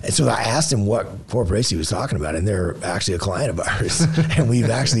 And so I asked him what corporation he was talking about, and they're actually a client of ours. And we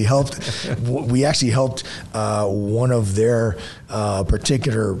actually helped one of their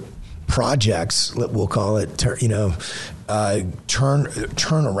particular projects, we'll call it, turn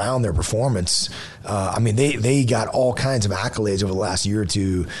around their performance. I mean, they got all kinds of accolades over the last year or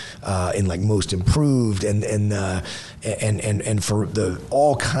two in like most improved and for the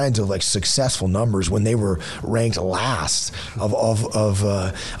all kinds of like successful numbers when they were ranked last of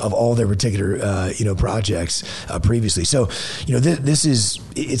all their particular projects previously. So, you know, this is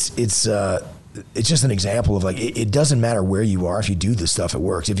it's just an example of like, it doesn't matter where you are. If you do this stuff, it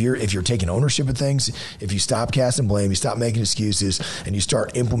works. If you're taking ownership of things, if you stop casting blame, you stop making excuses, and you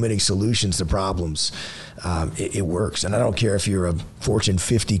start implementing solutions to problems, it works. And I don't care if you're a Fortune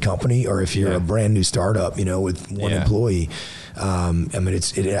 50 company or if you're a brand new startup, you know, with one employee. I mean,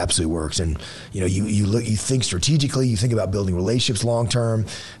 it absolutely works. And, you know, you think strategically, you think about building relationships long term,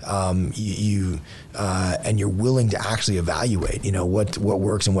 and you're willing to actually evaluate, you know, what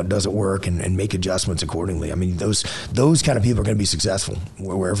works and what doesn't work, and make adjustments accordingly. I mean, those kind of people are going to be successful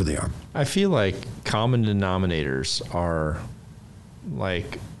wherever they are. I feel like common denominators are,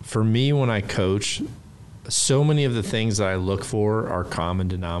 like, for me when I coach, so many of the things that I look for are common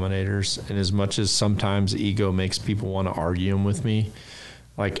denominators. And as much as sometimes ego makes people want to argue them with me,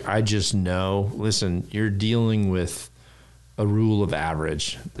 like, I just know, listen, you're dealing with a rule of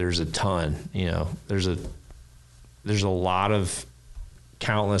average. There's a ton, you know, there's a lot of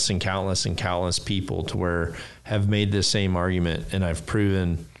countless people to where have made the same argument. And I've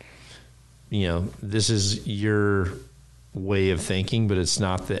proven, you know, this is your way of thinking, but it's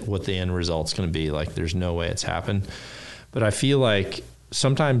not what the end result's going to be. Like, there's no way it's happened. But I feel like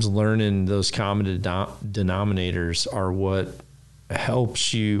sometimes learning those common denominators are what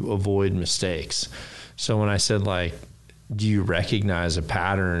helps you avoid mistakes. So when I said, like, do you recognize a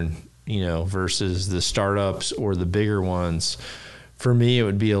pattern, versus the startups or the bigger ones? For me, it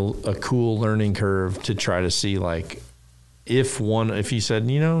would be a cool learning curve to try to see, like, if you said,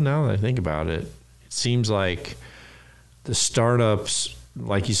 now that I think about it, it seems like the startups,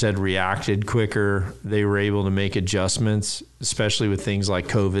 like you said, reacted quicker. They were able to make adjustments, especially with things like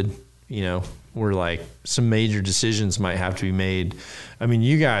COVID, where like some major decisions might have to be made. I mean,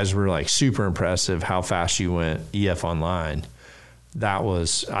 you guys were like super impressive how fast you went EF Online. That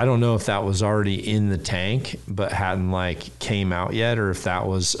was, I don't know if that was already in the tank, but hadn't like came out yet, or if that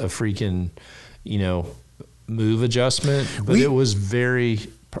was a freaking, move adjustment. But it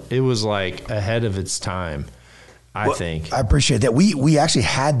was like ahead of its time. I think. I appreciate that. We actually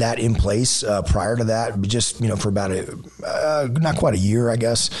had that in place prior to that, just for about not quite a year, I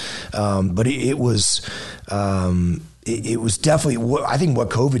guess. But it was definitely I think what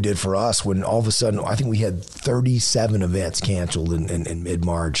COVID did for us, when all of a sudden I think we had 37 events canceled in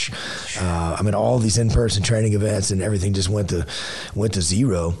mid-March. All these in-person training events and everything just went to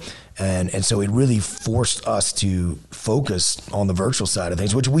zero. And so it really forced us to focus on the virtual side of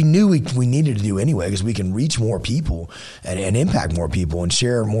things, which we knew we needed to do anyway, because we can reach more people and impact more people and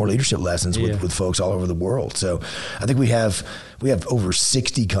share more leadership lessons with folks all over the world. So I think we have over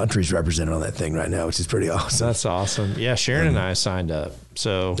 60 countries represented on that thing right now, which is pretty awesome. That's awesome. Yeah, Sharon and I signed up.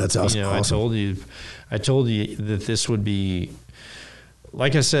 So that's awesome. I told you that this would be,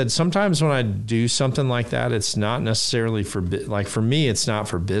 like I said, sometimes when I do something like that, it's not necessarily for me, it's not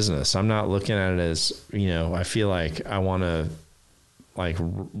for business. I'm not looking at it as, I feel like I want to like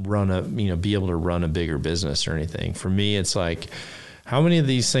be able to run a bigger business or anything. For me, it's like, how many of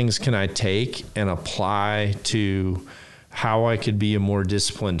these things can I take and apply to how I could be a more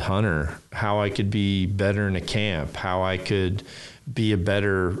disciplined hunter, how I could be better in a camp, how I could be a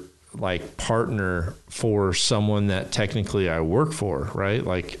better like partner for someone that technically I work for, right?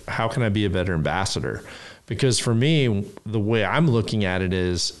 Like, how can I be a better ambassador? Because for me, the way I'm looking at it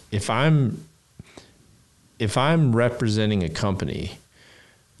is, if I'm representing a company,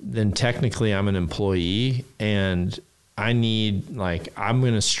 then technically I'm an employee, and I'm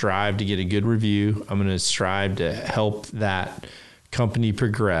going to strive to get a good review. I'm going to strive to help that company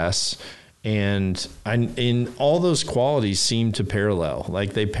progress. And in all those qualities seem to parallel.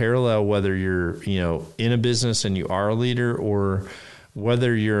 Like, they parallel whether you're, in a business and you are a leader, or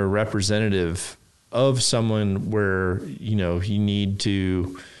whether you're a representative of someone where, you need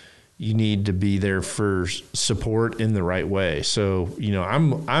to be there for support in the right way. So,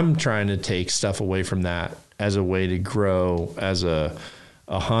 I'm trying to take stuff away from that as a way to grow as a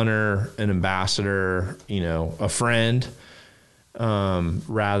hunter, an ambassador, a friend,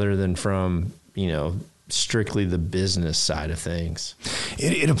 rather than from, strictly the business side of things.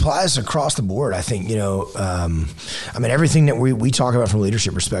 It applies across the board. I think, everything that we talk about from a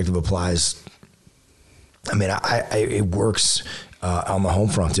leadership perspective applies. It works on the home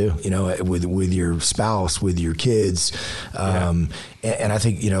front too, with your spouse, with your kids. And I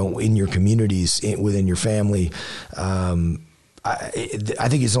think, in your communities, within your family, I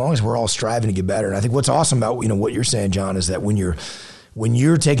think as long as we're all striving to get better, and I think what's awesome about what you're saying, John, is that when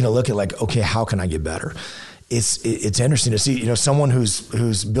you're taking a look at like, okay, how can I get better? It's interesting to see someone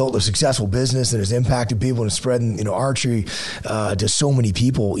who's built a successful business and has impacted people and spreading archery to so many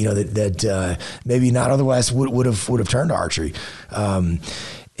people that maybe not otherwise would have turned to archery.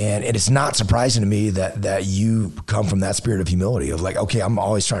 And it's not surprising to me that you come from that spirit of humility of like, okay, I'm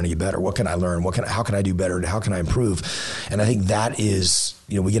always trying to get better. What can I learn? How can I do better? And how can I improve? And I think that is,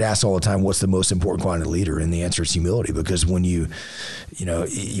 we get asked all the time, what's the most important quality of a leader? And the answer is humility, because when you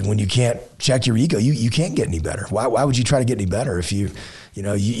can't check your ego, you can't get any better. Why would you try to get any better if you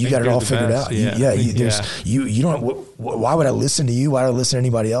got it all figured out? You don't. Why would I listen to you? Why would I listen to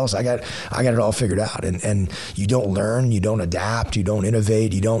anybody else? I got it all figured out. And you don't learn, you don't adapt, you don't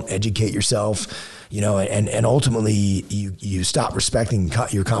innovate, you don't educate yourself. And ultimately you stop respecting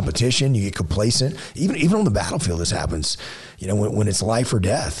your competition. You get complacent. Even on the battlefield, this happens. When it's life or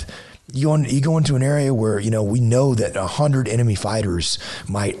death. You go into an area where we know that 100 enemy fighters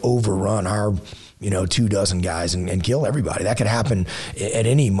might overrun our 24 guys and kill everybody. That could happen at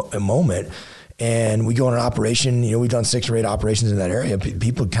any moment. and we go on an operation. You know, we've done 6 or 8 operations in that area.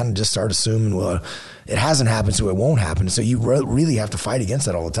 People kind of just start assuming, well, it hasn't happened, so it won't happen. So you really have to fight against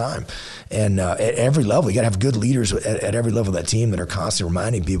that all the time. And at every level, you got to have good leaders at every level of that team that are constantly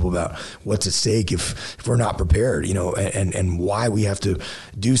reminding people about what's at stake if we're not prepared, you know, and why we have to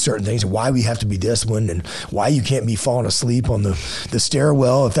do certain things, and why we have to be disciplined, and why you can't be falling asleep on the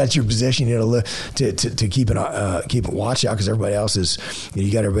stairwell if that's your position, you know, to keep it watch out, because everybody else is, you know,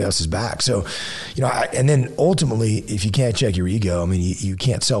 you got everybody else's back. So, you know, and then ultimately, if you can't check your ego, I mean, you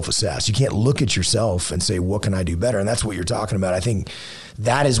can't self-assess. You can't look at yourself and say, what can I do better? And that's what you're talking about. I think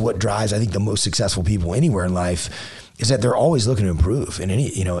that is what drives, I think, the most successful people anywhere in life, is that they're always looking to improve. And any,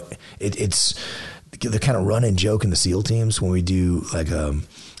 you know, it's the kind of run and joke in the SEAL teams when we do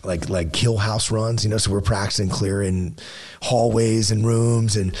like kill house runs, you know, so we're practicing clearing hallways and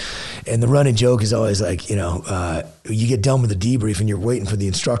rooms, and the run and joke is always like, you know, you get done with the debrief and you're waiting for the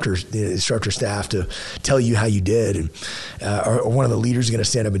instructor staff to tell you how you did, and or one of the leaders is going to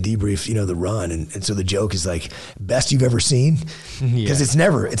stand up and debrief, you know, the run, and so the joke is like, best you've ever seen, because it's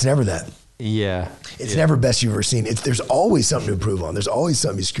never that. Yeah, it's never best you've ever seen. There's always something to improve on. There's always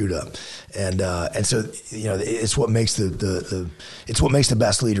something you screwed up, and so, you know, it's what makes it's what makes the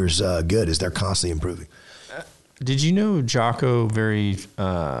best leaders good, is they're constantly improving. Did you know Jocko very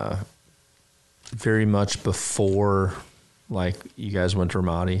much before, like, you guys went to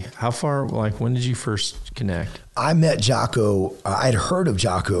Ramadi? How far? Like, when did you first connect? I met Jocko. I'd heard of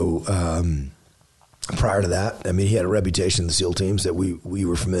Jocko. Prior to that, I mean, he had a reputation in the SEAL teams that we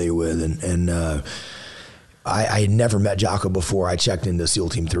were familiar with, and I had never met Jocko before I checked into SEAL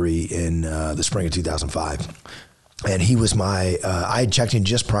Team 3 in the spring of 2005. And he was I had checked in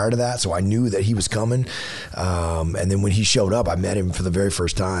just prior to that, so I knew that he was coming. And then when he showed up, I met him for the very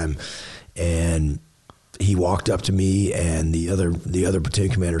first time, and he walked up to me and the other platoon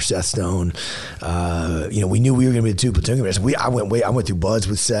commander, Seth Stone. You know, we knew we were going to be the 2 platoon commanders. I went through BUDS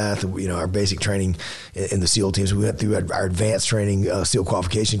with Seth. You know, our basic training in the SEAL teams. We went through our advanced training, SEAL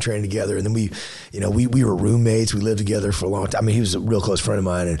qualification training together, and then we were roommates. We lived together for a long time. I mean, he was a real close friend of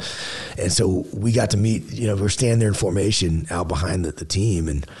mine, and so we got to meet. You know, we're standing there in formation out behind the team,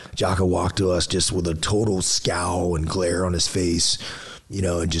 and Jocko walked to us just with a total scowl and glare on his face. You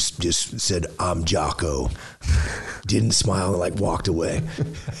know, and just said, "I'm Jocko." Didn't smile and like walked away.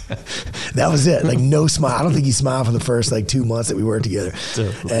 That was it. Like, no smile. I don't think he smiled for the first like 2 months that we worked together.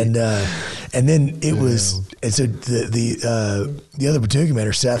 Definitely. And then it was, and so the other platoon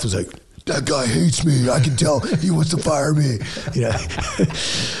commander, Seth, was like, "That guy hates me. I can tell he wants to fire me." You know,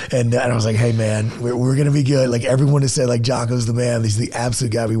 and I was like, "Hey man, we're gonna be good." Like, everyone has said, like, Jocko's the man. He's the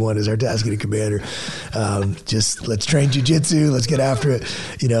absolute guy we want as our task unit commander. Just let's train jiu-jitsu. Let's get after it.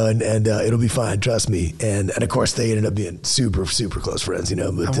 You know, and it'll be fine. Trust me. And of course they ended up being super, super close friends. You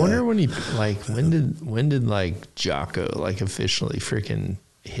know, but I wonder when he when did like Jocko like officially freaking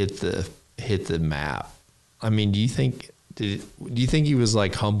hit the map? I mean, do you think he was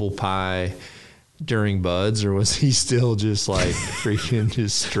like humble pie during BUDS, or was he still just like freaking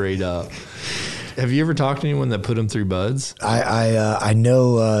just straight up? Have you ever talked to anyone that put him through BUDS? I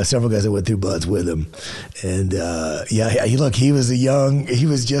know several guys that went through BUDS with him, and he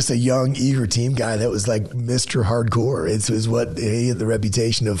was just a young, eager team guy that was like Mr. Hardcore. It's what he had the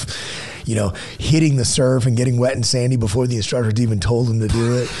reputation of, you know, hitting the surf and getting wet and sandy before the instructors even told him to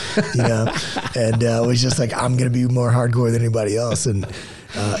do it, you know, and it was just like, I'm going to be more hardcore than anybody else. And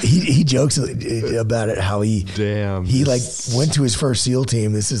he jokes about it, how he like went to his first SEAL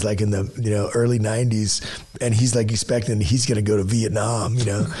team. This is like in the, you know, early 90s, and he's like expecting he's going to go to Vietnam, you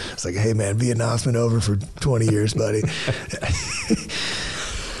know. It's like, hey man, Vietnam's been over for 20 years, buddy.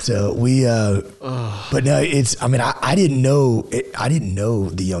 So we, but no, it's, I mean, I didn't know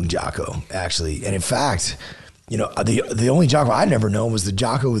the young Jocko, actually. And in fact, you know, the only Jocko I'd never known was the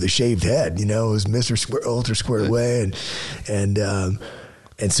Jocko with the shaved head. You know, it was Mr. Ultra Squared Away,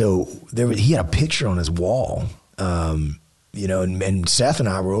 and so he had a picture on his wall. You know, and Seth and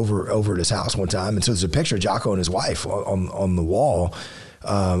I were over at his house one time, and so there's a picture of Jocko and his wife on the wall.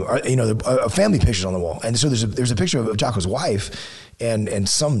 You know, a family pictures on the wall, and so there's a picture of Jocko's wife and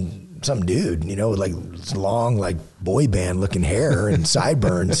some dude, you know, with like long, like boy band looking hair and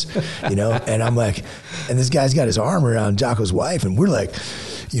sideburns, you know, and I'm like, and this guy's got his arm around Jocko's wife, and we're like,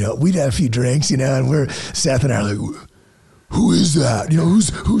 you know, we'd had a few drinks, you know, and Seth and I are like, who is that? You know,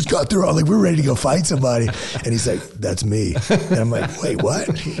 who's got their arm? Like, we're ready to go fight somebody. And he's like, that's me. And I'm like, wait,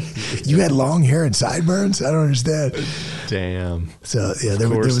 what? You had long hair and sideburns? I don't understand. Damn. So yeah, there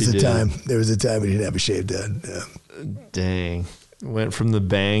was a time he didn't have a shaved head. Yeah. Dang. Went from the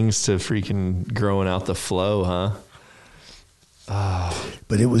bangs to freaking growing out the flow, huh?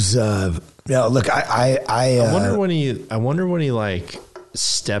 But it was, look, I wonder when he like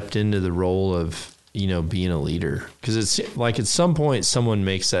stepped into the role of, being a leader. Cause it's like at some point someone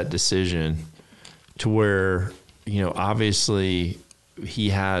makes that decision to where, obviously he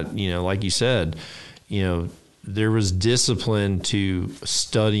had, like you said, there was discipline to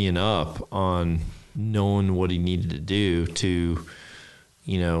studying up on knowing what he needed to do to,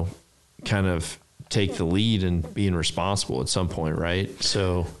 kind of take the lead and being responsible at some point, right?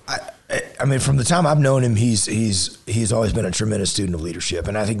 So, I mean, from the time I've known him, he's always been a tremendous student of leadership,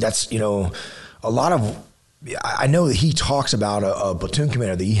 and I think that's a lot of. I know that he talks about a platoon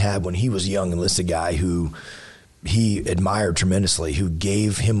commander that he had when he was a young enlisted guy who he admired tremendously, who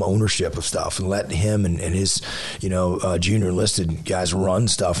gave him ownership of stuff and let him and his, junior enlisted guys run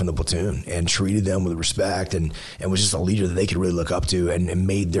stuff in the platoon and treated them with respect and was just a leader that they could really look up to and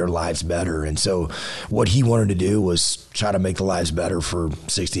made their lives better. And so what he wanted to do was try to make the lives better for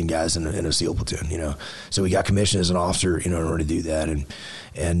 16 guys in a SEAL platoon, So he got commissioned as an officer, in order to do that.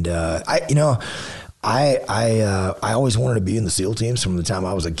 I always wanted to be in the SEAL teams from the time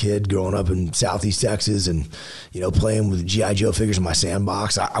I was a kid growing up in Southeast Texas and, playing with G.I. Joe figures in my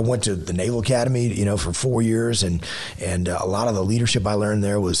sandbox. I went to the Naval Academy, for 4 years and a lot of the leadership I learned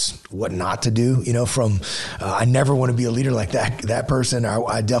there was what not to do, I never want to be a leader like that person.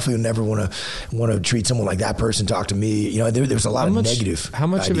 I definitely never want to treat someone like that person, talk to me. There's a lot of negative. How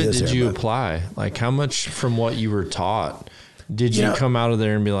much of it did you apply? Like how much from what you were taught did you come out of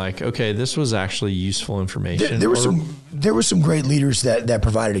there and be like, okay, this was actually useful information? There were some great leaders that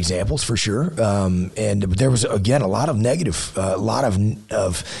provided examples for sure, and there was again a lot of negative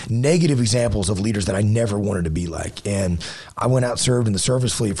examples of leaders that I never wanted to be like. And I went out and served in the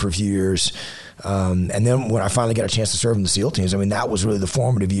surface fleet for a few years, and then when I finally got a chance to serve in the SEAL teams, I mean that was really the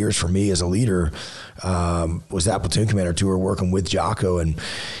formative years for me as a leader. Was that platoon commander tour working with Jocko, and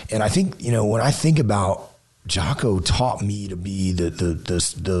I think when I think about Jocko taught me to be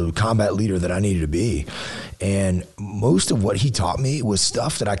the combat leader that I needed to be. And most of what he taught me was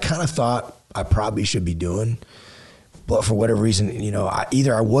stuff that I kind of thought I probably should be doing. But for whatever reason,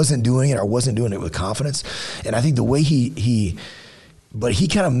 either I wasn't doing it or I wasn't doing it with confidence. And I think the way he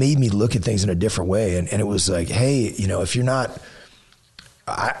kind of made me look at things in a different way. And it was like, hey, if you're not,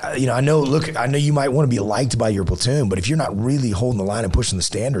 I know you might want to be liked by your platoon, but if you're not really holding the line and pushing the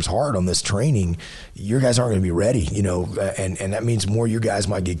standards hard on this training, your guys aren't going to be ready, and that means more of your guys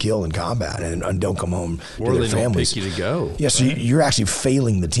might get killed in combat and don't come home or to their families. Or they don't pick you to go. Yeah, so you're actually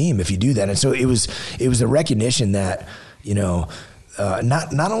failing the team if you do that. And so it was a recognition that,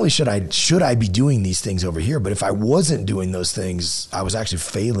 not only should I be doing these things over here, but if I wasn't doing those things, I was actually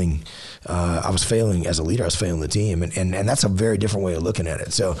failing. I was failing as a leader. I was failing the team, and that's a very different way of looking at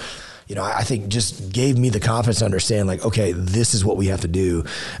it. So, I think just gave me the confidence to understand, like, okay, this is what we have to do,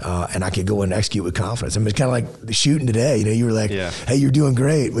 and I could go and execute with confidence. I mean, it's kind of like the shooting today. You were like, hey, you're doing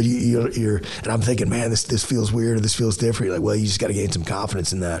great, but you're, and I'm thinking, man, this feels weird, or this feels different. You're like, well, you just got to gain some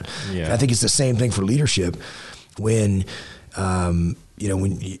confidence in that. Yeah. And I think it's the same thing for leadership when. When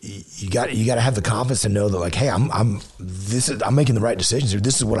you got to have the confidence to know that, like, hey, I'm making the right decisions here.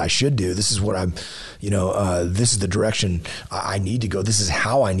 This is what I should do. This is what I'm, this is the direction I need to go. This is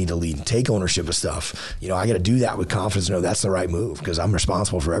how I need to lead and take ownership of stuff. I got to do that with confidence. Know that's the right move because I'm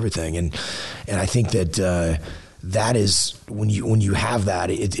responsible for everything. And I think that that is when you have that,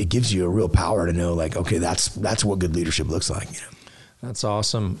 it gives you a real power to know, like, okay, that's what good leadership looks like. That's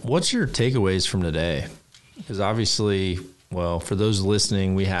awesome. What's your takeaways from today? Because obviously. Well, for those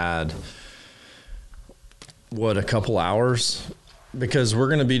listening, we had, a couple hours? Because we're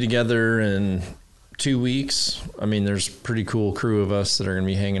going to be together in 2 weeks. I mean, there's a pretty cool crew of us that are going to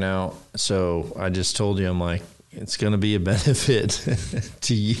be hanging out. So I just told you, I'm like, it's going to be a benefit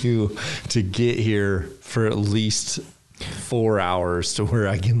to you to get here for at least 4 hours to where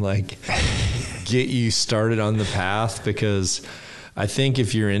I can, like, get you started on the path. Because I think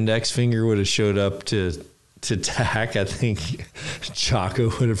if your index finger would have showed up to TAC, I think Jocko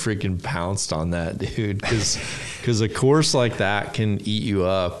would have freaking pounced on that, dude. Because a course like that can eat you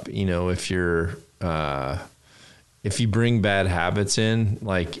up, if you're if you bring bad habits in,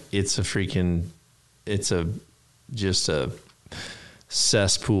 like it's just a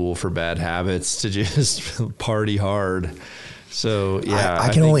cesspool for bad habits to just party hard. So yeah, I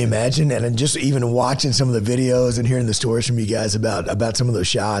can only imagine, and just even watching some of the videos and hearing the stories from you guys about some of those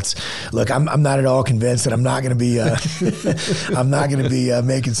shots. Look, I'm not at all convinced that I'm not going to be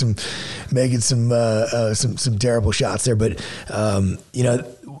making some terrible shots there. But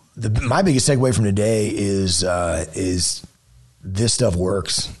my biggest takeaway from today is this stuff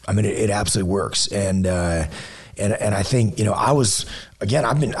works. I mean, it absolutely works, and And I think, I was, again,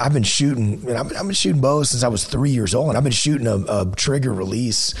 I've been shooting, I've been shooting bows since I was 3 years old, and I've been shooting a trigger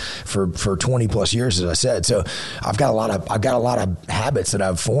release for 20 plus years, as I said. So I've got a lot of habits that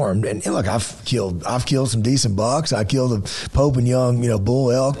I've formed, and look, I've killed some decent bucks. I killed a Pope and Young,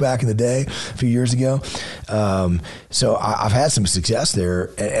 bull elk back in the day a few years ago. So I've had some success there,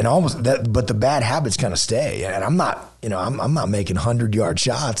 and almost that, but the bad habits kind of stay, and I'm not, I'm not making 100-yard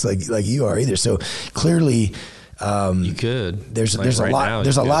shots like you are either. So clearly, you could. There's a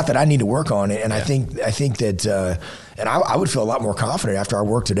lot that I need to work on, and I think that, and I would feel a lot more confident after our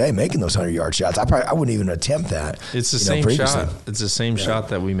work today making those 100-yard shots. I wouldn't even attempt that. It's the same shot. It's the same shot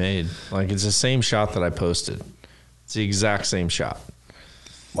that we made. Like, it's the same shot that I posted. It's the exact same shot.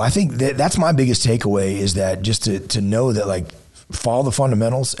 Well, I think that's my biggest takeaway, is that just to know that, like, follow the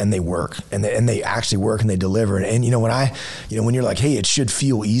fundamentals, and they work, and they actually work, and they deliver. And when you're like, hey, it should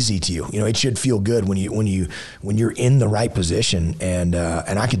feel easy to you. It should feel good when you're in the right position, and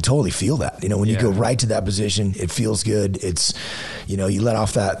I can totally feel that. When you go right to that position, it feels good. It's, you let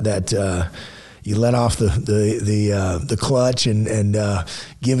off you let off the clutch and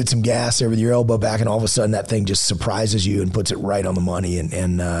give it some gas over your elbow back, and all of a sudden that thing just surprises you and puts it right on the money.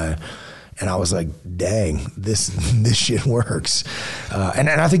 And I was like, dang, this shit works. And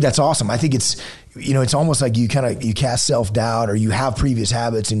I think that's awesome. I think it's, it's almost like you cast self-doubt, or you have previous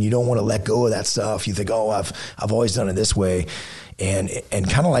habits and you don't want to let go of that stuff. You think, oh, I've always done it this way. And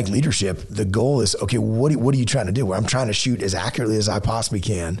kind of like leadership, the goal is, okay, what are you trying to do? Well, I'm trying to shoot as accurately as I possibly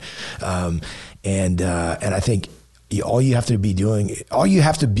can. And I think all you have to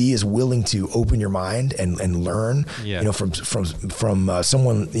be is willing to open your mind and learn, from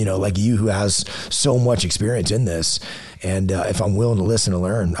someone, like you, who has so much experience in this. And if I'm willing to listen and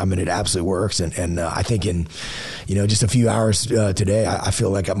learn, I mean, it absolutely works. And I think in, just a few hours today, I feel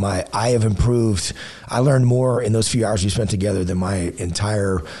like I have improved. I learned more in those few hours we spent together than my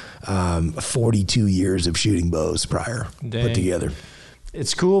entire 42 years of shooting bows prior put together.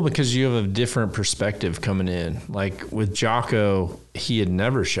 It's cool because you have a different perspective coming in. Like with Jocko, he had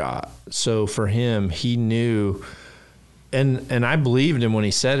never shot. So for him, he knew, and I believed him when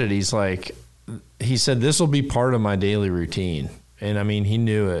he said it. He said, this will be part of my daily routine. And I mean, he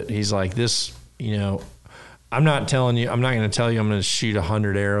knew it. He's like, this, I'm not going to tell you I'm going to shoot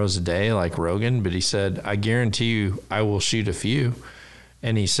 100 arrows a day like Rogan, but he said, I guarantee you I will shoot a few.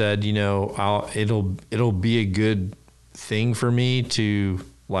 And he said, it'll be a good thing for me to,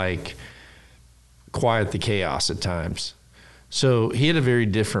 like, quiet the chaos at times. So he had a very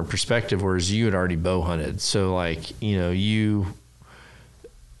different perspective, whereas you had already bow hunted. So, like, you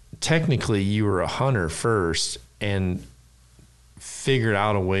technically you were a hunter first and figured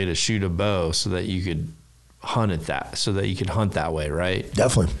out a way to shoot a bow so that you could hunt that way, right?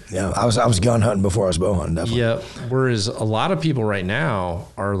 Definitely. Yeah. I was gun hunting before I was bow hunting, definitely. Yeah. Whereas a lot of people right now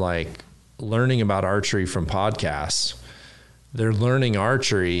are, like, learning about archery from podcasts. They're learning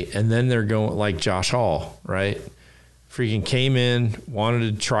archery, and then they're going, like Josh Hall, right? Freaking came in,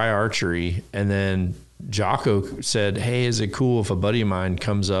 wanted to try archery, and then Jocko said, hey, is it cool if a buddy of mine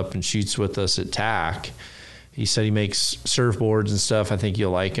comes up and shoots with us at TAC? He said he makes surfboards and stuff. I think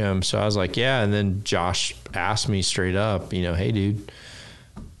you'll like him. So I was like, yeah. And then Josh asked me straight up, hey, dude,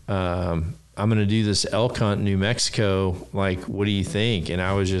 I'm going to do this elk hunt in New Mexico. Like, what do you think? And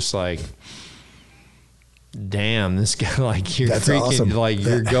I was just like, damn, this guy, like, you're That's freaking awesome. Like,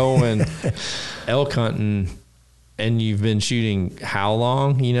 you're going elk hunting and you've been shooting how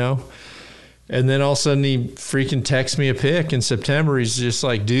long, And then all of a sudden he freaking texts me a pic in September. He's just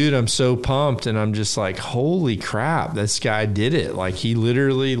like, dude, I'm so pumped. And I'm just like, holy crap, this guy did it. Like, he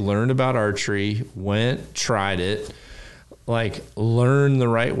literally learned about archery, went, tried it, like, learned the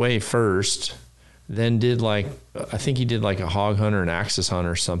right way first, then did, like, I think he did like a hog hunt or an axis hunt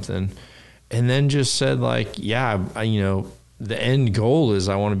or something. And then just said, like, yeah, the end goal is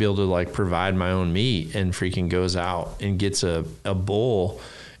I want to be able to, like, provide my own meat, and freaking goes out and gets a bull.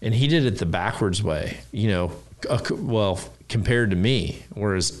 And he did it the backwards way, well, compared to me,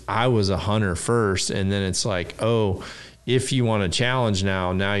 whereas I was a hunter first. And then it's like, oh, if you want a challenge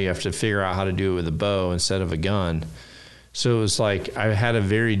now you have to figure out how to do it with a bow instead of a gun. So it was like I had a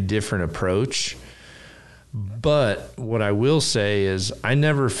very different approach. But what I will say is I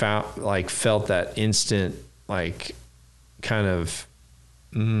never felt that instant, like, kind of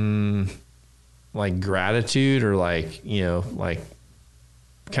like gratitude, or like, like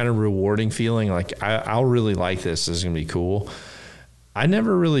kind of rewarding feeling, like I'll really like this is gonna be cool. I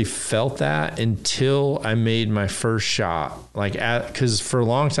never really felt that until I made my first shot, like, because for a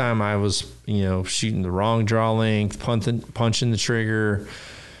long time I was shooting the wrong draw length, punching the trigger,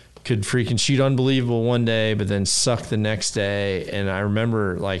 could freaking shoot unbelievable one day, but then suck the next day. And I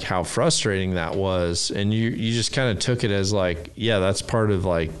remember like how frustrating that was. And you just kind of took it as like, yeah, that's part of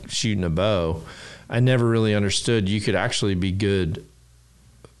like shooting a bow. I never really understood you could actually be good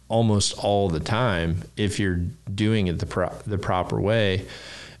almost all the time if you're doing it the proper way.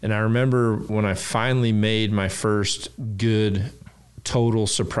 And I remember when I finally made my first good total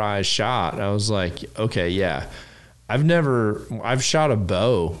surprise shot, I was like, okay, yeah, I've shot a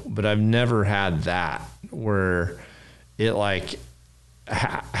bow, but I've never had that where it like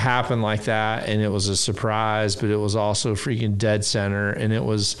happened like that. And it was a surprise, but it was also freaking dead center. And it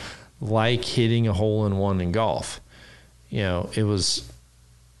was like hitting a hole in one in golf.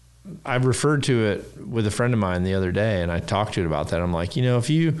 I referred to it with a friend of mine the other day, and I talked to it about that. I'm like, if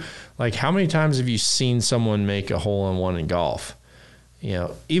you like, how many times have you seen someone make a hole in one in golf?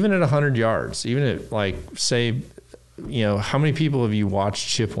 Even at 100 yards, even at like, say, how many people have you watched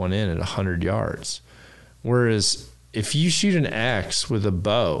chip one in at 100 yards? Whereas if you shoot an X with a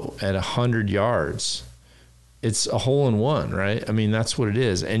bow at 100 yards, it's a hole in one, right? I mean, that's what it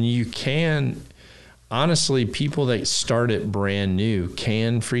is. And you can, honestly, people that start it brand new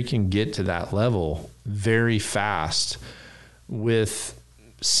can freaking get to that level very fast with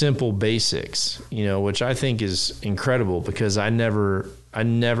simple basics, which I think is incredible because I never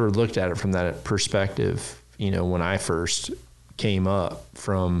looked at it from that perspective. When I first came up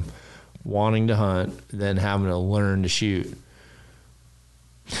from wanting to hunt, then having to learn to shoot.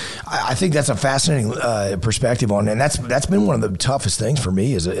 I think that's a fascinating perspective on it. And that's been one of the toughest things for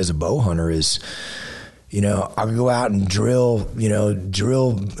me as a bow hunter is, I could go out and drill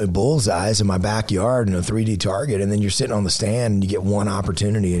bullseyes in my backyard in a 3D target, and then you're sitting on the stand and you get one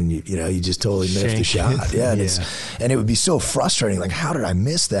opportunity and you just totally miss the shot. Yeah. And it would be so frustrating. Like, how did I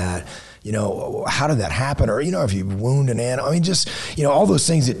miss that? How did that happen? Or, if you wound an animal, I mean, just, all those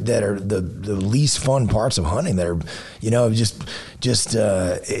things that are the least fun parts of hunting that are,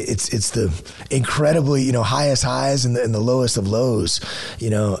 it's the incredibly, highest highs and the lowest of lows,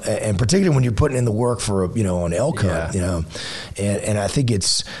 and particularly when you're putting in the work for, an elk hunt, and I think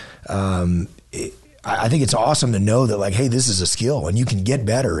I think it's awesome to know that, like, hey, this is a skill and you can get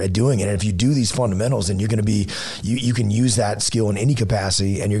better at doing it. And if you do these fundamentals, then you're going to be, you can use that skill in any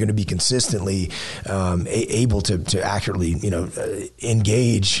capacity, and you're going to be consistently able to accurately,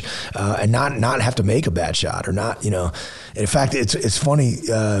 engage and not have to make a bad shot or not, In fact, it's funny,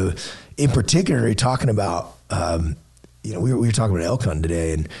 in particular, you're talking about, we were talking about elk hunting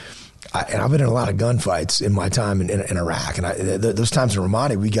today, and I've been in a lot of gunfights in my time in Iraq, and those times in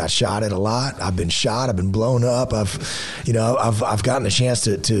Ramadi, we got shot at a lot. I've been shot. I've been blown up. I've gotten a chance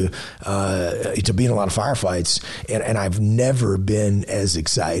to be in a lot of firefights, and I've never been as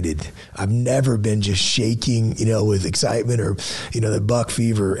excited. I've never been just shaking, with excitement or, the buck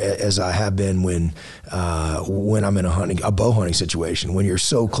fever as I have been when I'm in a bow hunting situation, when you're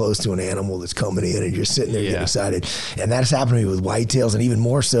so close to an animal that's coming in and you're sitting there getting excited. And that's happened to me with whitetails, and even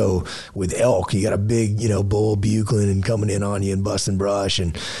more so with elk. You got a big, bull bugling and coming in on you and busting brush,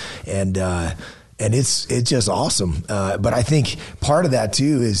 and it's just awesome. But I think part of that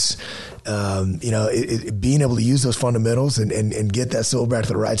too is, being able to use those fundamentals and get that silverback to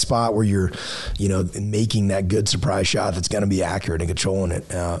the right spot where you're, making that good surprise shot that's going to be accurate and controlling it.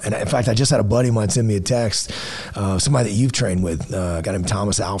 And in fact, I just had a buddy of mine send me a text, somebody that you've trained with, a guy named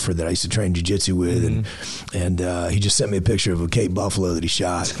Thomas Alfred that I used to train jiu-jitsu with, and he just sent me a picture of a Cape buffalo that he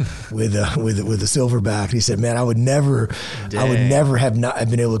shot with a silverback. And he said, "Man, I would never have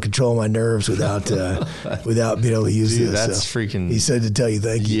been able to control my nerves without being able to use this." That's freaking. He said to tell you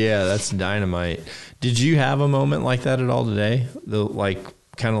thank you. Yeah, that's dynamite. Did you have a moment like that at all today?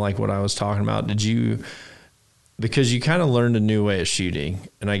 Kind of like what I was talking about. Because you kind of learned a new way of shooting,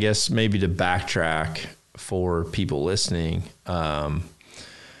 and I guess maybe to backtrack for people listening,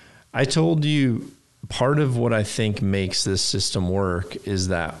 I told you part of what I think makes this system work is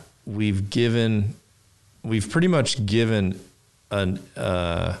that we've pretty much given an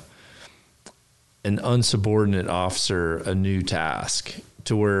unsubordinate officer a new task,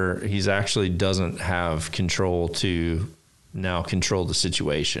 to where he's actually doesn't have control to now control the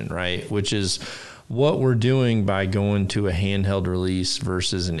situation, right? Which is what we're doing by going to a handheld release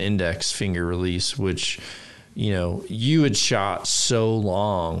versus an index finger release, which, you had shot so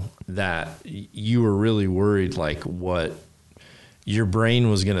long that you were really worried, like, what your brain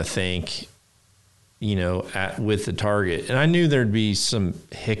was going to think, with the target. And I knew there'd be some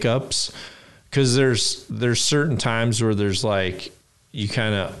hiccups, because there's certain times where there's like, you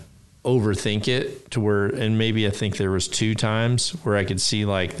kind of overthink it to where, and maybe I think there was 2 times where I could see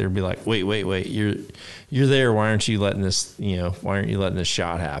like, there'd be like, wait, you're there. Why aren't you letting this, why aren't you letting this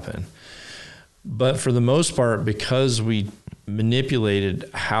shot happen? But for the most part, because we manipulated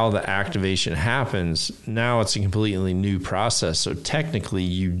how the activation happens, now it's a completely new process. So technically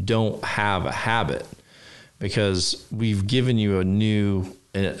you don't have a habit because we've given you an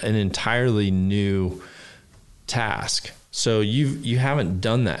entirely new task. So you haven't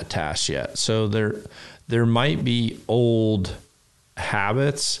done that task yet. So there might be old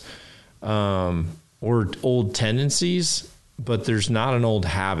habits or old tendencies, but there's not an old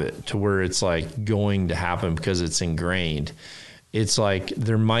habit to where it's like going to happen because it's ingrained. It's like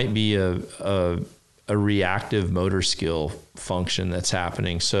there might be a reactive motor skill function that's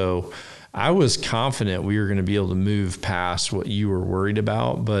happening. So I was confident we were going to be able to move past what you were worried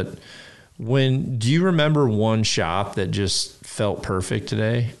about. But do you remember one shot that just felt perfect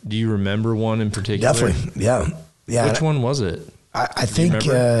today? Do you remember one in particular? Definitely. Yeah. Which one was it? I think,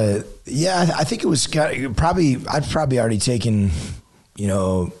 I think it was I'd probably already taken,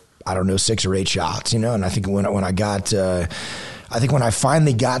 I don't know, 6 or 8 shots, and I think when I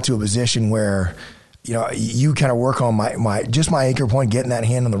finally got to a position where, you kind of work on my anchor point, getting that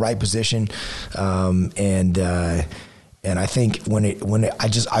hand in the right position. And I think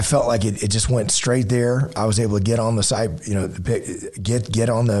I felt like it just went straight there. I was able to get on the side, get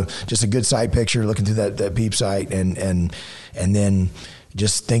on just a good side picture, looking through that peep sight, and then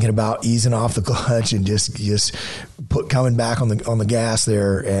just thinking about easing off the clutch and just coming back on the gas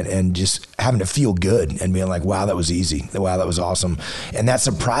there and just having to feel good and being like, wow, that was easy. Wow, that was awesome. And that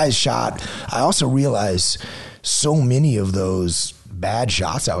surprise shot, I also realized so many of those bad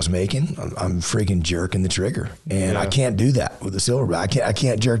shots I was making, I'm freaking jerking the trigger, and I can't do that with the silverback. I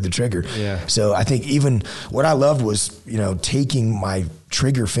can't jerk the trigger. Yeah. So I think even what I loved was taking my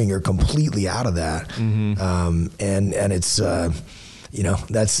trigger finger completely out of that, and it's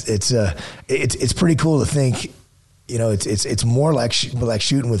it's pretty cool to think, it's more like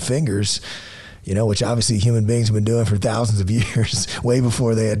shooting with fingers. Which obviously human beings have been doing for thousands of years, way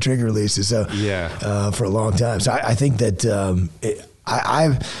before they had trigger releases. So for a long time. So I think that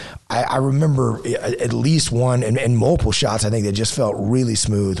I remember at least one and multiple shots. I think that just felt really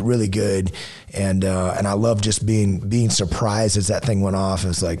smooth, really good, and I love just being surprised as that thing went off.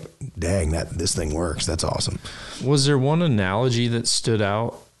 It's like, dang, this thing works. That's awesome. Was there one analogy that stood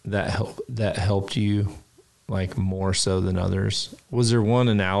out that helped you? Like more so than others? Was there one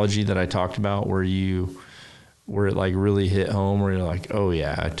analogy that I talked about where it like really hit home, where you're like, oh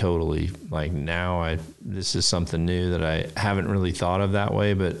yeah, I totally, like now this is something new that I haven't really thought of that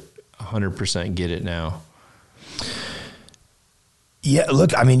way, but 100% get it now? Yeah,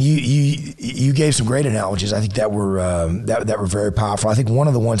 look, I mean, you gave some great analogies. I think that were very powerful. I think one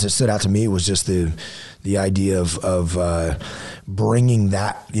of the ones that stood out to me was just the idea of bringing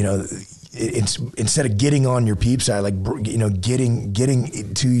that, it's instead of getting on your peep side, like getting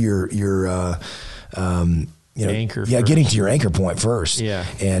to your anchor. Yeah, first. Getting to your anchor point first. Yeah,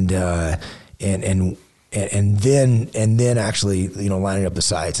 and then actually lining up the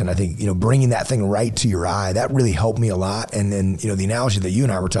sights. And I think bringing that thing right to your eye, that really helped me a lot. And then the analogy that you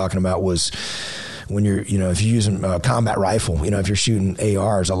and I were talking about was when you're if you're using a combat rifle, if you're shooting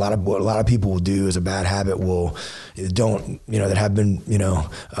ARs, what a lot of people will do is a bad habit that have been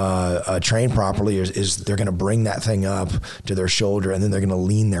trained properly is they're going to bring that thing up to their shoulder, and then they're going to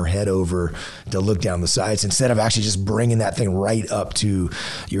lean their head over to look down the sights instead of actually just bringing that thing right up to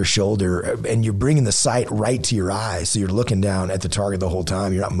your shoulder, and you're bringing the sight right to your eyes, so you're looking down at the target the whole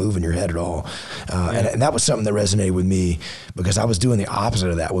time. You're not moving your head at all, and that was something that resonated with me because I was doing the opposite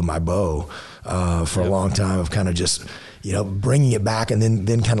of that with my bow for a long time, of kind of just bringing it back and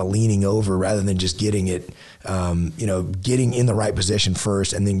then kind of leaning over rather than just getting it, getting in the right position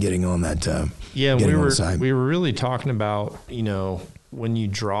first and then getting on that. We were really talking about, when you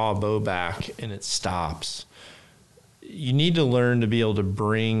draw a bow back and it stops, you need to learn to be able to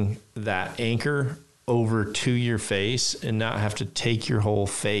bring that anchor over to your face and not have to take your whole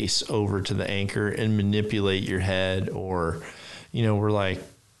face over to the anchor and manipulate your head. Or,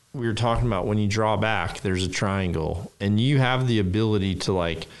 we were talking about when you draw back, there's a triangle, and you have the ability to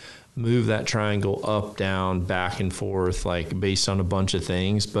like move that triangle up, down, back and forth, like based on a bunch of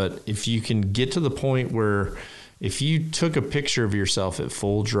things. But if you can get to the point where if you took a picture of yourself at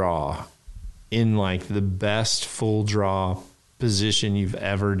full draw in like the best full draw position you've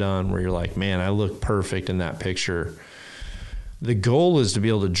ever done, where you're like, man, I look perfect in that picture. The goal is to be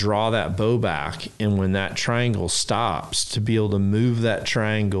able to draw that bow back, and when that triangle stops, to be able to move that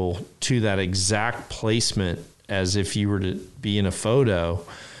triangle to that exact placement as if you were to be in a photo.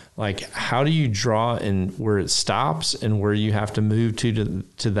 Like, how do you draw and where it stops and where you have to move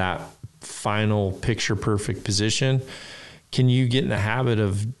to that final picture perfect position? Can you get in the habit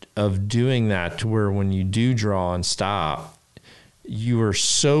of doing that to where when you do draw and stop, you are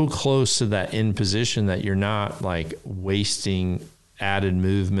so close to that end position that you're not like wasting added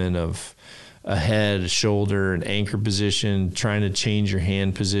movement of a head, a shoulder, an anchor position, trying to change your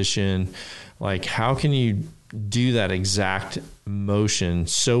hand position? Like, how can you do that exact motion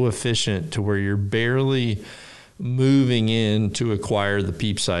so efficient to where you're barely moving in to acquire the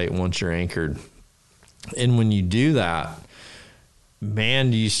peep sight once you're anchored? And when you do that,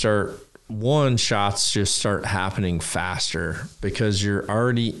 man, do you start, shots just start happening faster because you're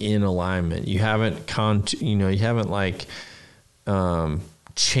already in alignment. You haven't like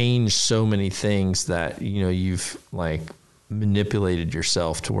changed so many things that, you've like manipulated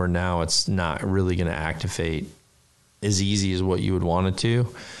yourself to where now it's not really going to activate as easy as what you would want it to.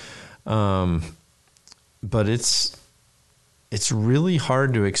 But it's really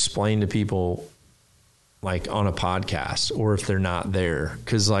hard to explain to people like on a podcast or if they're not there.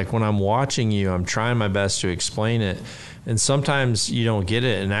 Cause like when I'm watching you, I'm trying my best to explain it. And sometimes you don't get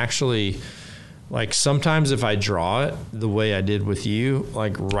it. And actually, like sometimes if I draw it the way I did with you,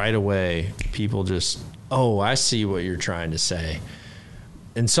 like right away, people just, oh, I see what you're trying to say.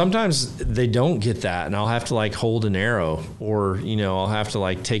 And sometimes they don't get that. And I'll have to like hold an arrow or, I'll have to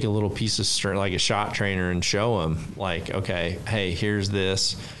like take a little piece of string, like a shot trainer, and show them like, okay, hey, here's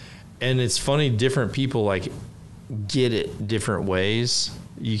this. And it's funny, different people like get it different ways.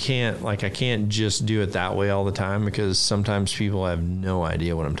 You can't, like, I can't just do it that way all the time because sometimes people have no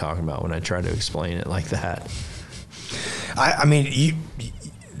idea what I'm talking about when I try to explain it like that. I mean,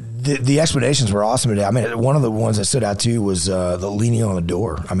 the explanations were awesome today. I mean, one of the ones that stood out too was the leaning on the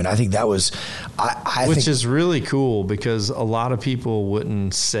door. I mean, I think that was, which is really cool because a lot of people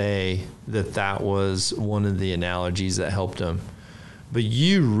wouldn't say that was one of the analogies that helped them. But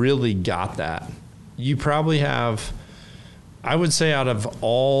you really got that. You probably have, I would say out of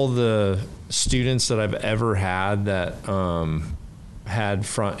all the students that I've ever had that had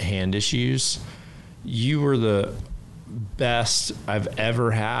front hand issues, you were the best I've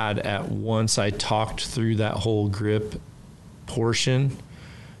ever had at once I talked through that whole grip portion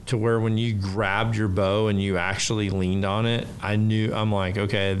to where when you grabbed your bow and you actually leaned on it, I'm like,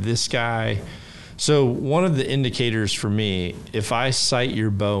 okay, this guy. So one of the indicators for me, if I sight your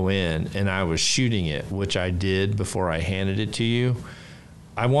bow in and I was shooting it, which I did before I handed it to you,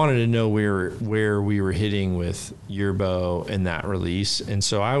 I wanted to know where we were hitting with your bow and that release. And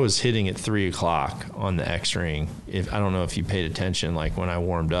so I was hitting at 3:00 on the X-ring. I don't know if you paid attention, like when I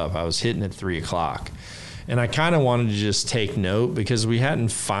warmed up, I was hitting at 3:00. And I kind of wanted to just take note because we hadn't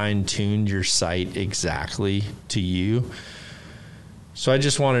fine-tuned your sight exactly to you. So I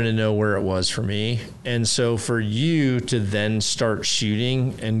just wanted to know where it was for me. And so for you to then start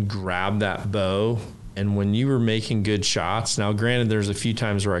shooting and grab that bow, and when you were making good shots, now granted there's a few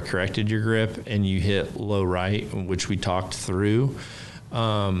times where I corrected your grip and you hit low right, which we talked through.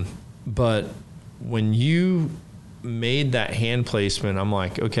 But when you made that hand placement, I'm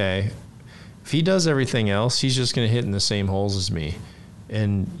like, okay, if he does everything else, he's just going to hit in the same holes as me.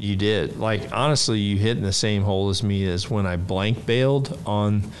 And you did. Like, honestly, you hit in the same hole as me as when I blank bailed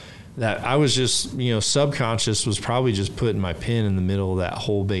on that. I was just, subconscious was probably just putting my pin in the middle of that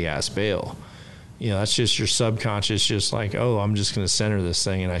whole big-ass bail. That's just your subconscious just like, oh, I'm just going to center this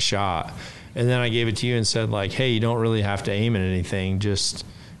thing, and I shot. And then I gave it to you and said, like, hey, you don't really have to aim at anything. Just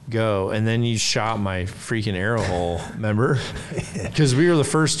go. And then you shot my freaking arrow hole, remember? Because we were the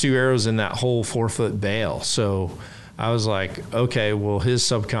first 2 arrows in that whole 4-foot bail. So I was like, okay, well, his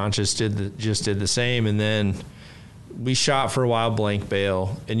subconscious just did the same. And then we shot for a while blank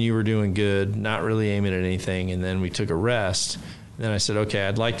bail, and you were doing good, not really aiming at anything. And then we took a rest. And then I said, okay,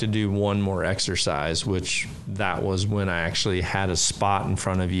 I'd like to do one more exercise, which that was when I actually had a spot in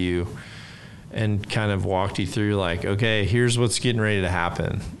front of you and kind of walked you through like, okay, here's what's getting ready to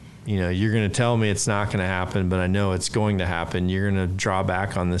happen. You're going to tell me it's not going to happen, but I know it's going to happen. You're going to draw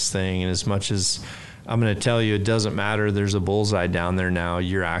back on this thing. And as much as I'm going to tell you it doesn't matter, there's a bullseye down there now,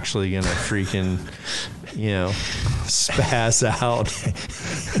 you're actually going to freaking, spaz out.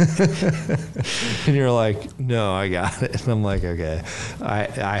 And you're like, no, I got it. And I'm like, okay,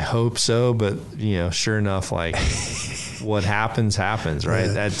 I hope so. But, sure enough, like what happens,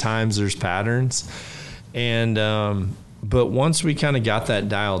 right? Yeah. At times there's patterns. And, but once we kind of got that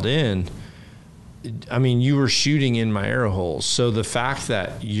dialed in, I mean, you were shooting in my arrow holes. So the fact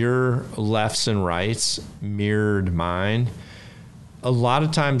that your lefts and rights mirrored mine, a lot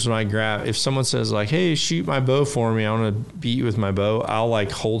of times when I grab, if someone says like, hey, shoot my bow for me, I want to beat you with my bow, I'll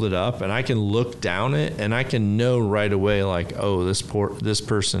like hold it up and I can look down it and I can know right away like, oh, this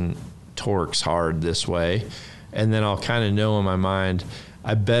person torques hard this way. And then I'll kind of know in my mind,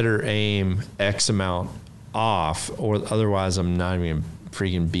 I better aim X amount off or otherwise I'm not even going to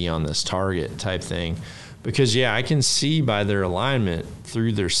freaking be on this target type thing. Because, yeah, I can see by their alignment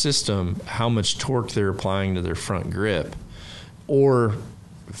through their system how much torque they're applying to their front grip or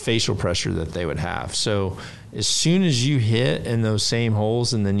facial pressure that they would have. So as soon as you hit in those same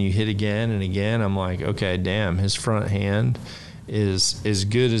holes and then you hit again and again, I'm like, okay, damn, his front hand is as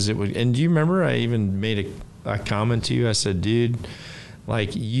good as it would. And do you remember I even made a comment to you? I said, dude,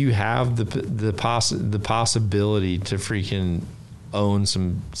 like you have the possibility to freaking own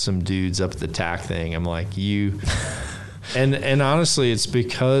some dudes up at the tack thing. I'm like, you and honestly it's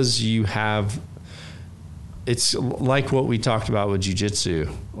because you have, it's like what we talked about with jiu-jitsu.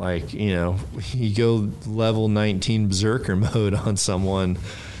 Like, you know, you go level 19 berserker mode on someone,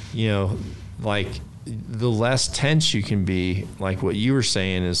 you know, like the less tense you can be, like what you were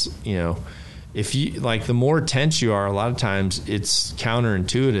saying is, you know, if you like the more tense you are, a lot of times it's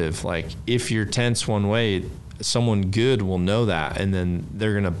counterintuitive. Like if you're tense one way, someone good will know that and then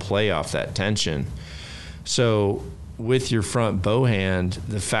they're going to play off that tension. So with your front bow hand,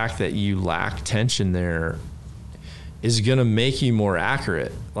 the fact that you lack tension there is going to make you more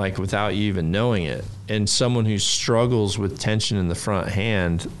accurate, like without you even knowing it. And someone who struggles with tension in the front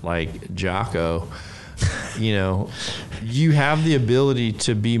hand, like Jocko, you know, you have the ability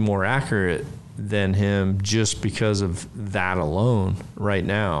to be more accurate than him just because of that alone right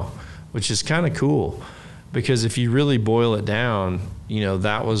now, which is kind of cool. Because if you really boil it down, you know,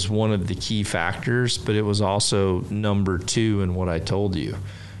 that was one of the key factors, but it was also number 2 in what I told you.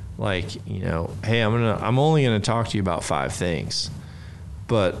 Like, you know, hey, I'm only going to talk to you about 5 things,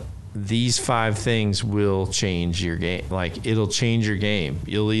 but these 5 things will change your game. Like it'll change your game.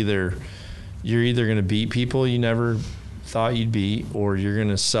 You're either going to beat people you never thought you'd beat, or you're going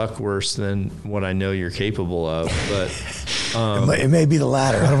to suck worse than what I know you're capable of. But it may be the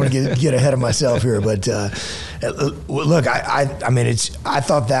latter. I don't want to get ahead of myself here, but look, I mean, I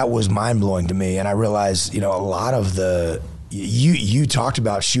thought that was mind blowing to me, and I realized, you know, a lot of the you talked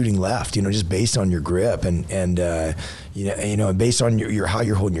about shooting left, you know, just based on your grip and you know, based on your how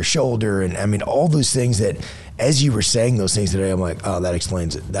you're holding your shoulder, and I mean all those things that. As you were saying those things today, I'm like, oh, that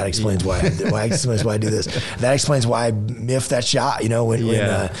explains it. That explains why I do this. That explains why I miff that shot. You know,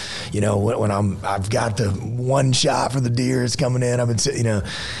 when I've got the one shot for the deer, it's coming in. I've been, you know,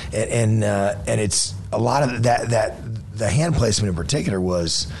 and it's a lot of that the hand placement in particular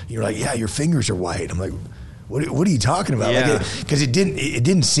was, you're like, yeah, your fingers are white. I'm like, what are you talking about? Yeah. Because it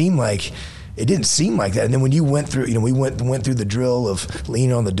didn't seem like. It didn't seem like that. And then when you went through, you know, we went through the drill of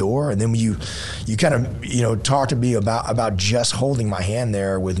leaning on the door, and then you kind of, you know, talked to me about just holding my hand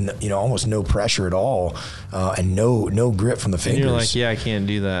there with, you know, almost no pressure at all, and no grip from the fingers. And you're like, yeah, I can't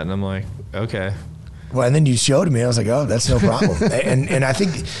do that. And I'm like, okay. Well, and then you showed me, and I was like, oh, that's no problem. and I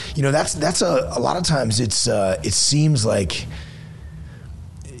think, you know, that's a lot of times it seems like,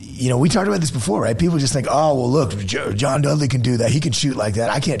 you know, we talked about this before, right? People just think, oh, well, look, John Dudley can do that. He can shoot like that.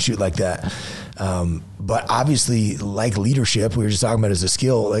 I can't shoot like that. But obviously, like leadership, we were just talking about as a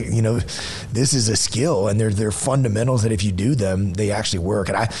skill, like, you know, this is a skill, and they're fundamentals that if you do them, they actually work.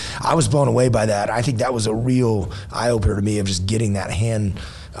 And I was blown away by that. I think that was a real eye-opener to me of just getting that hand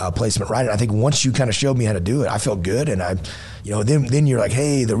placement right. And I think once you kind of showed me how to do it, I felt good. And then you're like,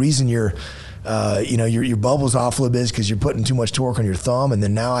 hey, the reason you're, you know, your bubble's off a little bit because you're putting too much torque on your thumb, and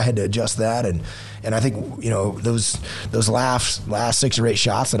then now I had to adjust that, and I think, you know, those last 6 or 8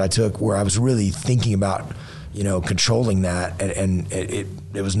 shots that I took where I was really thinking about, you know, controlling that, and it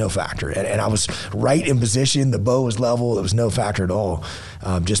was no factor, and I was right in position, the bow was level, it was no factor at all,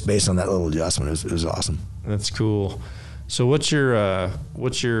 just based on that little adjustment. It was awesome. That's cool. So what's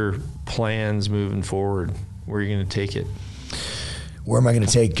your plans moving forward? Where are you going to take it? Where am I going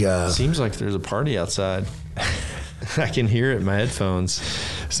to take? Seems like there's a party outside. I can hear it in my headphones.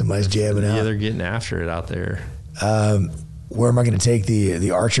 Somebody's jamming out. Yeah, they're getting after it out there. Where am I going to take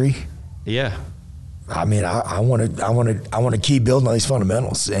the archery? Yeah. I mean, I want to keep building on these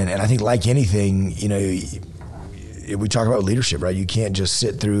fundamentals, and I think like anything, you know, we talk about leadership, right? You can't just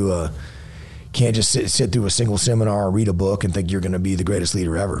sit through a single seminar or read a book and think you're going to be the greatest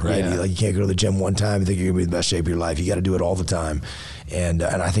leader ever, right? Yeah. You can't go to the gym one time and think you're going to be in the best shape of your life. You got to do it all the time. And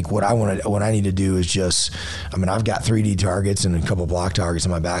I think what I need to do is just, I mean, I've got 3D targets and a couple block targets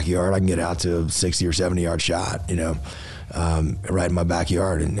in my backyard. I can get out to a 60 or 70 yard shot, you know, right in my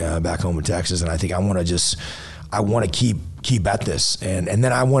backyard and back home in Texas. And I think I want to just, I want to keep at this, and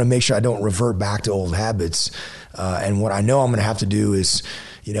then I want to make sure I don't revert back to old habits. And what I know I'm going to have to do is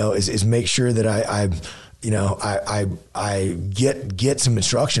make sure that I get some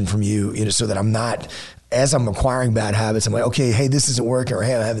instruction from you, so that I'm not, as I'm acquiring bad habits, I'm like, okay, hey, this isn't working, or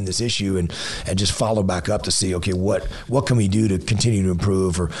hey, I'm having this issue, and just follow back up to see, okay, what can we do to continue to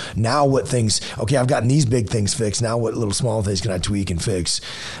improve, or now what things, okay, I've gotten these big things fixed, now what little small things can I tweak and fix?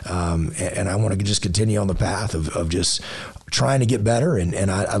 And I want to just continue on the path of just trying to get better, and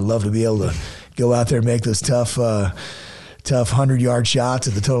I'd love to be able to go out there and make those tough 100-yard shots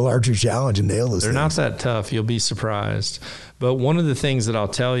at the Total Archery Challenge and nail those. They're not that tough. You'll be surprised. But one of the things that I'll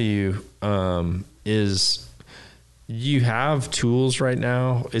tell you is you have tools right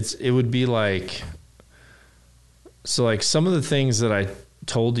now. It would be like, so like some of the things that I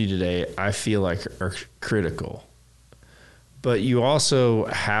told you today, I feel like are critical. But you also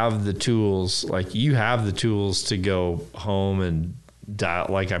have the tools, like you have the tools to go home and dial.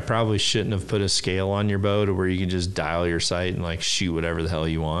 Like I probably shouldn't have put a scale on your bow to where you can just dial your sight and like shoot whatever the hell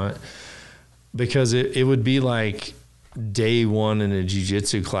you want, because it would be like day one in a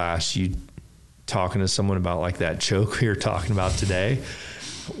jiu-jitsu class, you talking to someone about like that choke we were talking about today,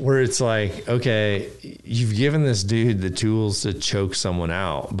 where it's like, okay, you've given this dude the tools to choke someone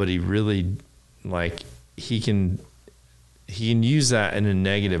out, but he really, like, he can use that in a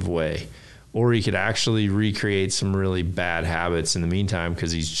negative way, or he could actually recreate some really bad habits in the meantime,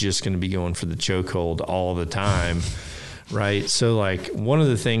 because he's just going to be going for the chokehold all the time. Right. So like one of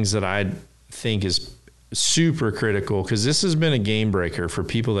the things that I think is super critical, because this has been a game breaker for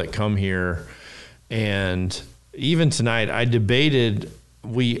people that come here. And even tonight I debated,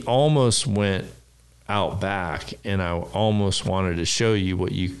 we almost went out back and I almost wanted to show you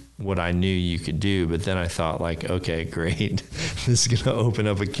what I knew you could do. But then I thought like, okay, great. This is going to open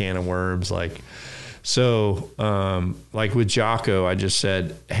up a can of worms. Like, so, like with Jocko, I just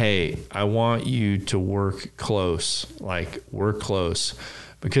said, hey, I want you to work close,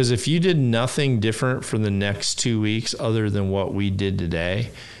 because if you did nothing different for the next 2 weeks other than what we did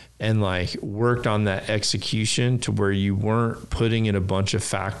today, and like worked on that execution to where you weren't putting in a bunch of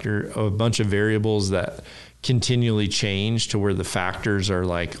variables that continually change, to where the factors are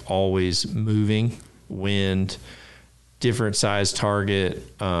like always moving, wind, different size target,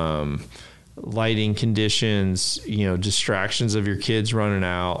 lighting conditions, distractions of your kids running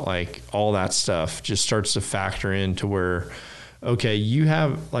out, like all that stuff just starts to factor into where, okay, you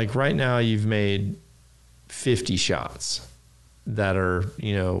have, like right now you've made 50 shots that are,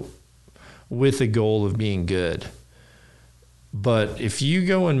 with a goal of being good. But if you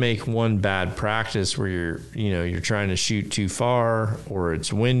go and make one bad practice where you're trying to shoot too far, or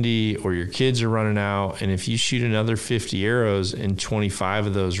it's windy, or your kids are running out, and if you shoot another 50 arrows and 25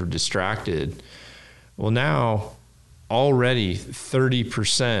 of those are distracted, well, now already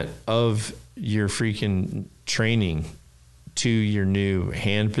 30% of your freaking training to your new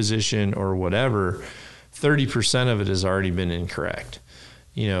hand position or whatever, 30% of it has already been incorrect.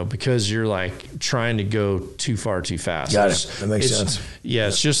 Because you're like trying to go too far too fast. Got it. That makes sense. Yeah,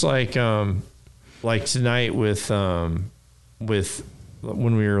 it's just like tonight with when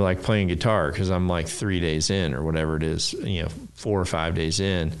we were like playing guitar, because I'm like 3 days in or whatever it is, 4 or 5 days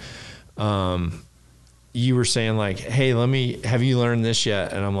in. You were saying like, hey, have you learned this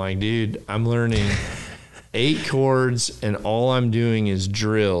yet? And I'm like, dude, I'm learning 8 chords, and all I'm doing is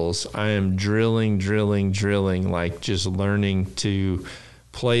drills. I am drilling, like just learning to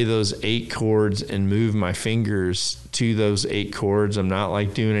play those 8 chords and move my fingers to those 8 chords. I'm not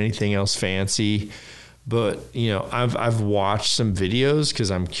like doing anything else fancy, but I've watched some videos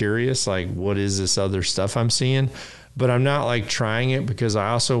because I'm curious, like what is this other stuff I'm seeing, but I'm not like trying it, because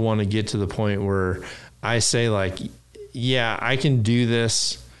I also want to get to the point where I say like, yeah, I can do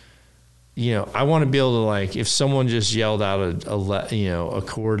this. I want to be able to, like, if someone just yelled out a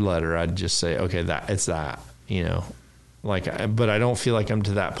chord letter, I'd just say, okay, it's that, but I don't feel like I'm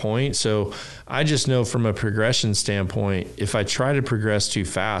to that point. So I just know from a progression standpoint, if I try to progress too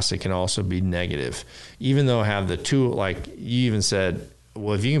fast, it can also be negative, even though I have the tool. Like you even said,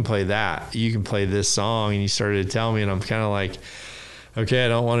 well, if you can play that, you can play this song, and you started to tell me, and I'm kind of like, okay, I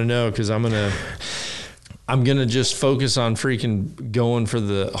don't want to know, because I'm going to just focus on freaking going for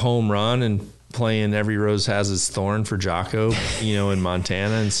the home run and playing Every Rose Has Its Thorn for Jocko, in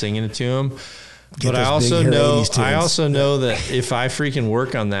Montana, and singing it to him. But I also know that if I freaking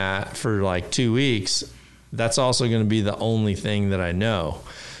work on that for like 2 weeks, that's also going to be the only thing that I know.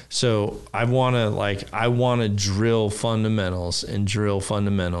 So I want to drill fundamentals and drill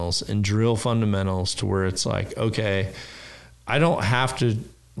fundamentals and drill fundamentals to where it's like, okay, I don't have to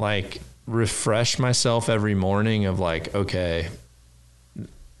like refresh myself every morning of like, okay,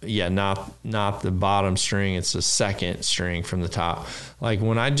 yeah, not the bottom string, it's the second string from the top. Like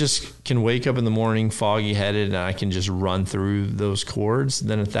when I just can wake up in the morning foggy headed and I can just run through those chords,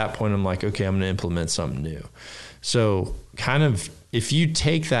 then at that point I'm like, okay, I'm going to implement something new. So kind of, if you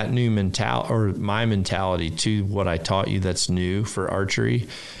take that new mentality or my mentality to what I taught you that's new for archery,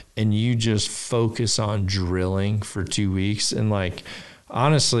 and you just focus on drilling for 2 weeks, and like,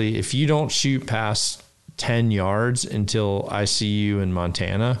 honestly, if you don't shoot past 10 yards until I see you in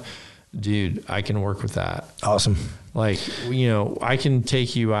Montana, dude, I can work with that. Awesome. Like, you know, I can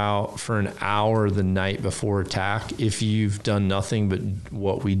take you out for an hour the night before attack if you've done nothing but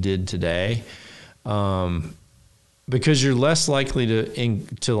what we did today. Because you're less likely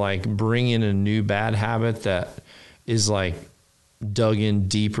to like bring in a new bad habit that is like dug in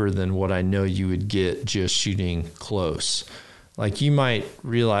deeper than what I know you would get just shooting close. Like you might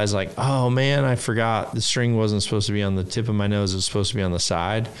realize like, oh man, I forgot the string wasn't supposed to be on the tip of my nose. It was supposed to be on the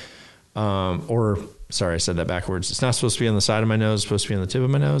side. Or sorry, I said that backwards. It's not supposed to be on the side of my nose. It's supposed to be on the tip of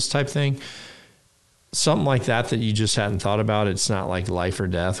my nose type thing. Something like that you just hadn't thought about. It's not like life or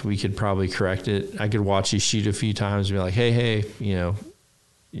death. We could probably correct it. I could watch you shoot a few times and be like, hey, you know,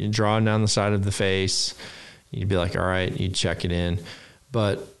 you're drawing down the side of the face. You'd be like, all right, you'd check it in.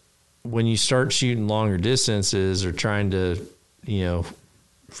 But when you start shooting longer distances or trying to, you know,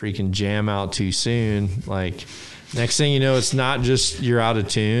 freaking jam out too soon, like next thing you know, it's not just you're out of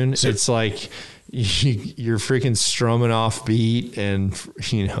tune. So, it's like you're freaking strumming off beat and,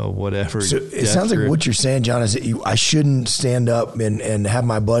 you know, whatever. So it sounds like what you're saying, John, is that I shouldn't stand up and have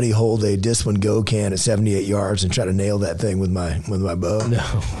my buddy hold a Discipline Go can at 78 yards and try to nail that thing with my bow.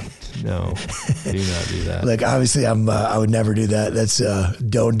 No, do not do that. Like obviously I would never do that. That's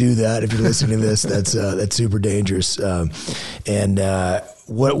don't do that. If you're listening to this, that's super dangerous.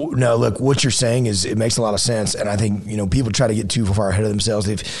 What you're saying is it makes a lot of sense. And I think, you know, people try to get too far ahead of themselves.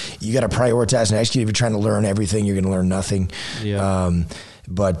 If you got to prioritize and execute, if you're trying to learn everything, you're going to learn nothing. Yeah.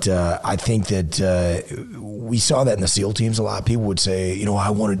 But I think that we saw that in the SEAL teams a lot. People would say, you know,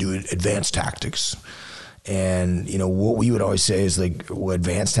 I want to do advanced tactics. And, you know, what we would always say is like, well,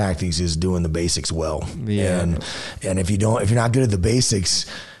 advanced tactics is doing the basics well. Yeah. And if you're not good at the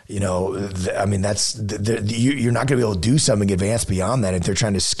basics, you know, I mean, you're not going to be able to do something advanced beyond that if they're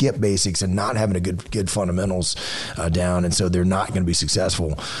trying to skip basics and not having a good fundamentals down, and so they're not going to be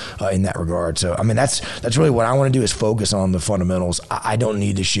successful in that regard. So, I mean, that's really what I want to do is focus on the fundamentals. I don't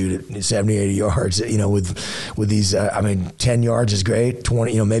need to shoot at 70, 80 yards. You know, with these, I mean, 10 yards is great.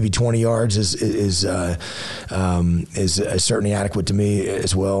 20, you know, maybe 20 yards is certainly adequate to me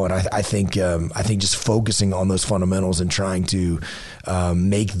as well. And I think just focusing on those fundamentals and trying to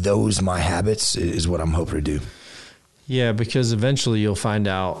make those my habits is what I'm hoping to do. Yeah, because eventually you'll find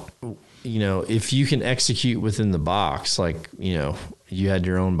out, you know, if you can execute within the box, like, you know, you had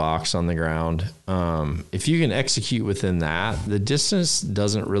your own box on the ground. If you can execute within that, the distance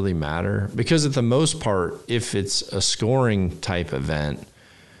doesn't really matter, because at the most part, if it's a scoring type event,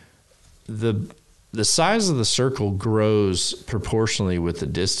 the size of the circle grows proportionally with the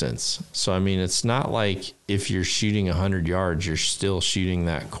distance. So, I mean, it's not like if you're shooting 100 yards, you're still shooting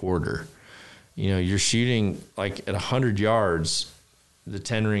that quarter. You know, you're shooting like at 100 yards, the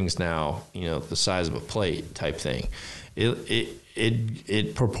 10 rings now, you know, the size of a plate type thing.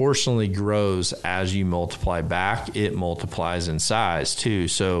 It proportionally grows as you multiply back. It multiplies in size too.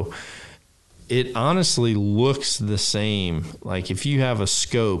 So it honestly looks the same. Like if you have a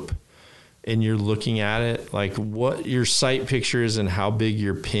scope and you're looking at it, like what your sight picture is and how big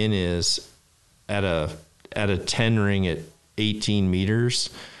your pin is at a 10 ring at 18 meters,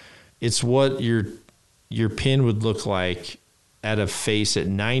 it's what your pin would look like at a face at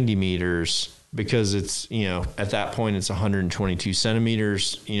 90 meters, because it's, you know, at that point it's 122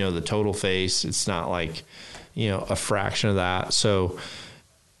 centimeters, you know, the total face. It's not like, you know, a fraction of that. So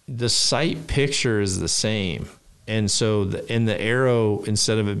the sight picture is the same. And so the arrow,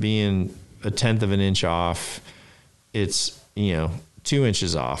 instead of it being 1/10 of an inch off, it's, you know, 2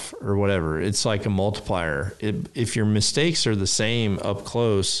 inches off or whatever. It's like a multiplier. If your mistakes are the same up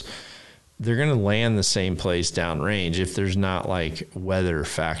close, they're going to land the same place downrange if there's not like weather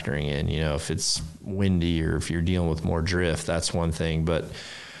factoring in. You know, if it's windy or if you're dealing with more drift, that's one thing. But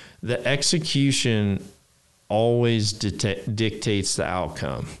the execution always dictates the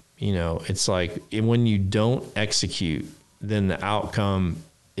outcome. You know, it's like when you don't execute, then the outcome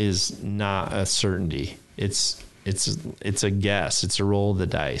is not a certainty. It's a guess. It's a roll of the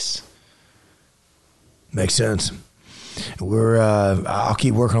dice. Makes sense. I'll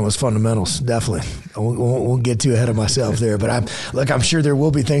keep working on those fundamentals. Definitely. I won't get too ahead of myself there, but I'm sure there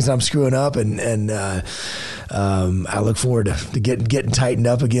will be things I'm screwing up, and I look forward to getting tightened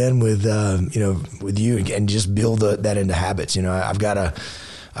up again with you and just build that into habits. I've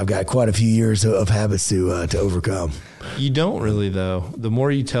got quite a few years of habits to overcome. You don't really, though. The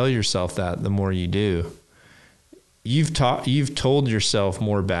more you tell yourself that, the more you do. You've told yourself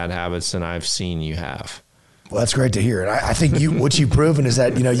more bad habits than I've seen you have. Well, that's great to hear. And I think what you've proven is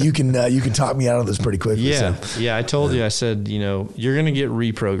that, you can talk me out of this pretty quickly. Yeah. So. Yeah. I told you, I said, you're going to get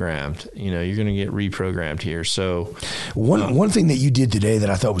reprogrammed, you're going to get reprogrammed here. So one thing that you did today that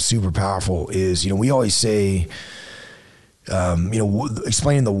I thought was super powerful is, we always say,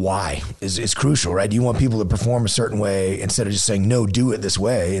 explaining the why is crucial, right? You want people to perform a certain way instead of just saying, no, do it this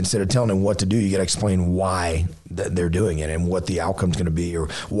way. Instead of telling them what to do, you got to explain why they're doing it and what the outcome's going to be, or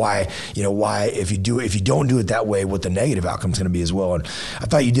why if you don't do it that way, what the negative outcome's going to be as well. And I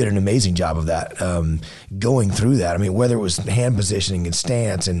thought you did an amazing job of that, going through that. I mean, whether it was hand positioning and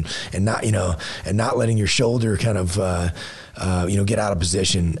stance and not letting your shoulder kind of, get out of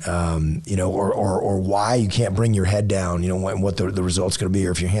position, or why you can't bring your head down, what the result's going to be,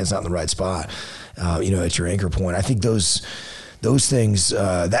 or if your hand's not in the right spot, at your anchor point. I think those things,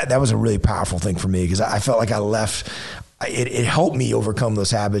 that was a really powerful thing for me, because I felt like I left. It helped me overcome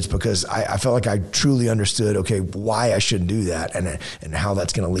those habits, because I felt like I truly understood, okay, why I shouldn't do that, and how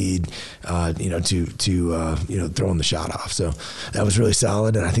that's going to lead, to throwing the shot off. So that was really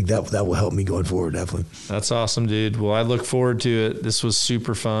solid, and I think that will help me going forward, definitely. That's awesome, dude. Well, I look forward to it. This was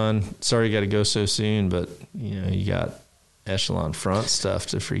super fun. Sorry you got to go so soon, but you got Echelon Front stuff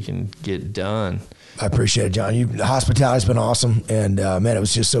to freaking get done. I appreciate it, John. The hospitality's been awesome, and man, it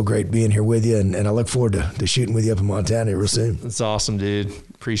was just so great being here with you, and I look forward to shooting with you up in Montana real soon. It's awesome, dude.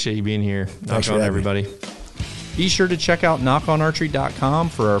 Appreciate you being here. Thanks Knock on, everybody. Be sure to check out knockonarchery.com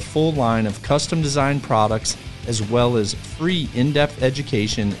for our full line of custom designed products, as well as free in-depth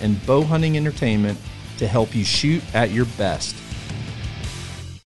education and bow hunting entertainment to help you shoot at your best.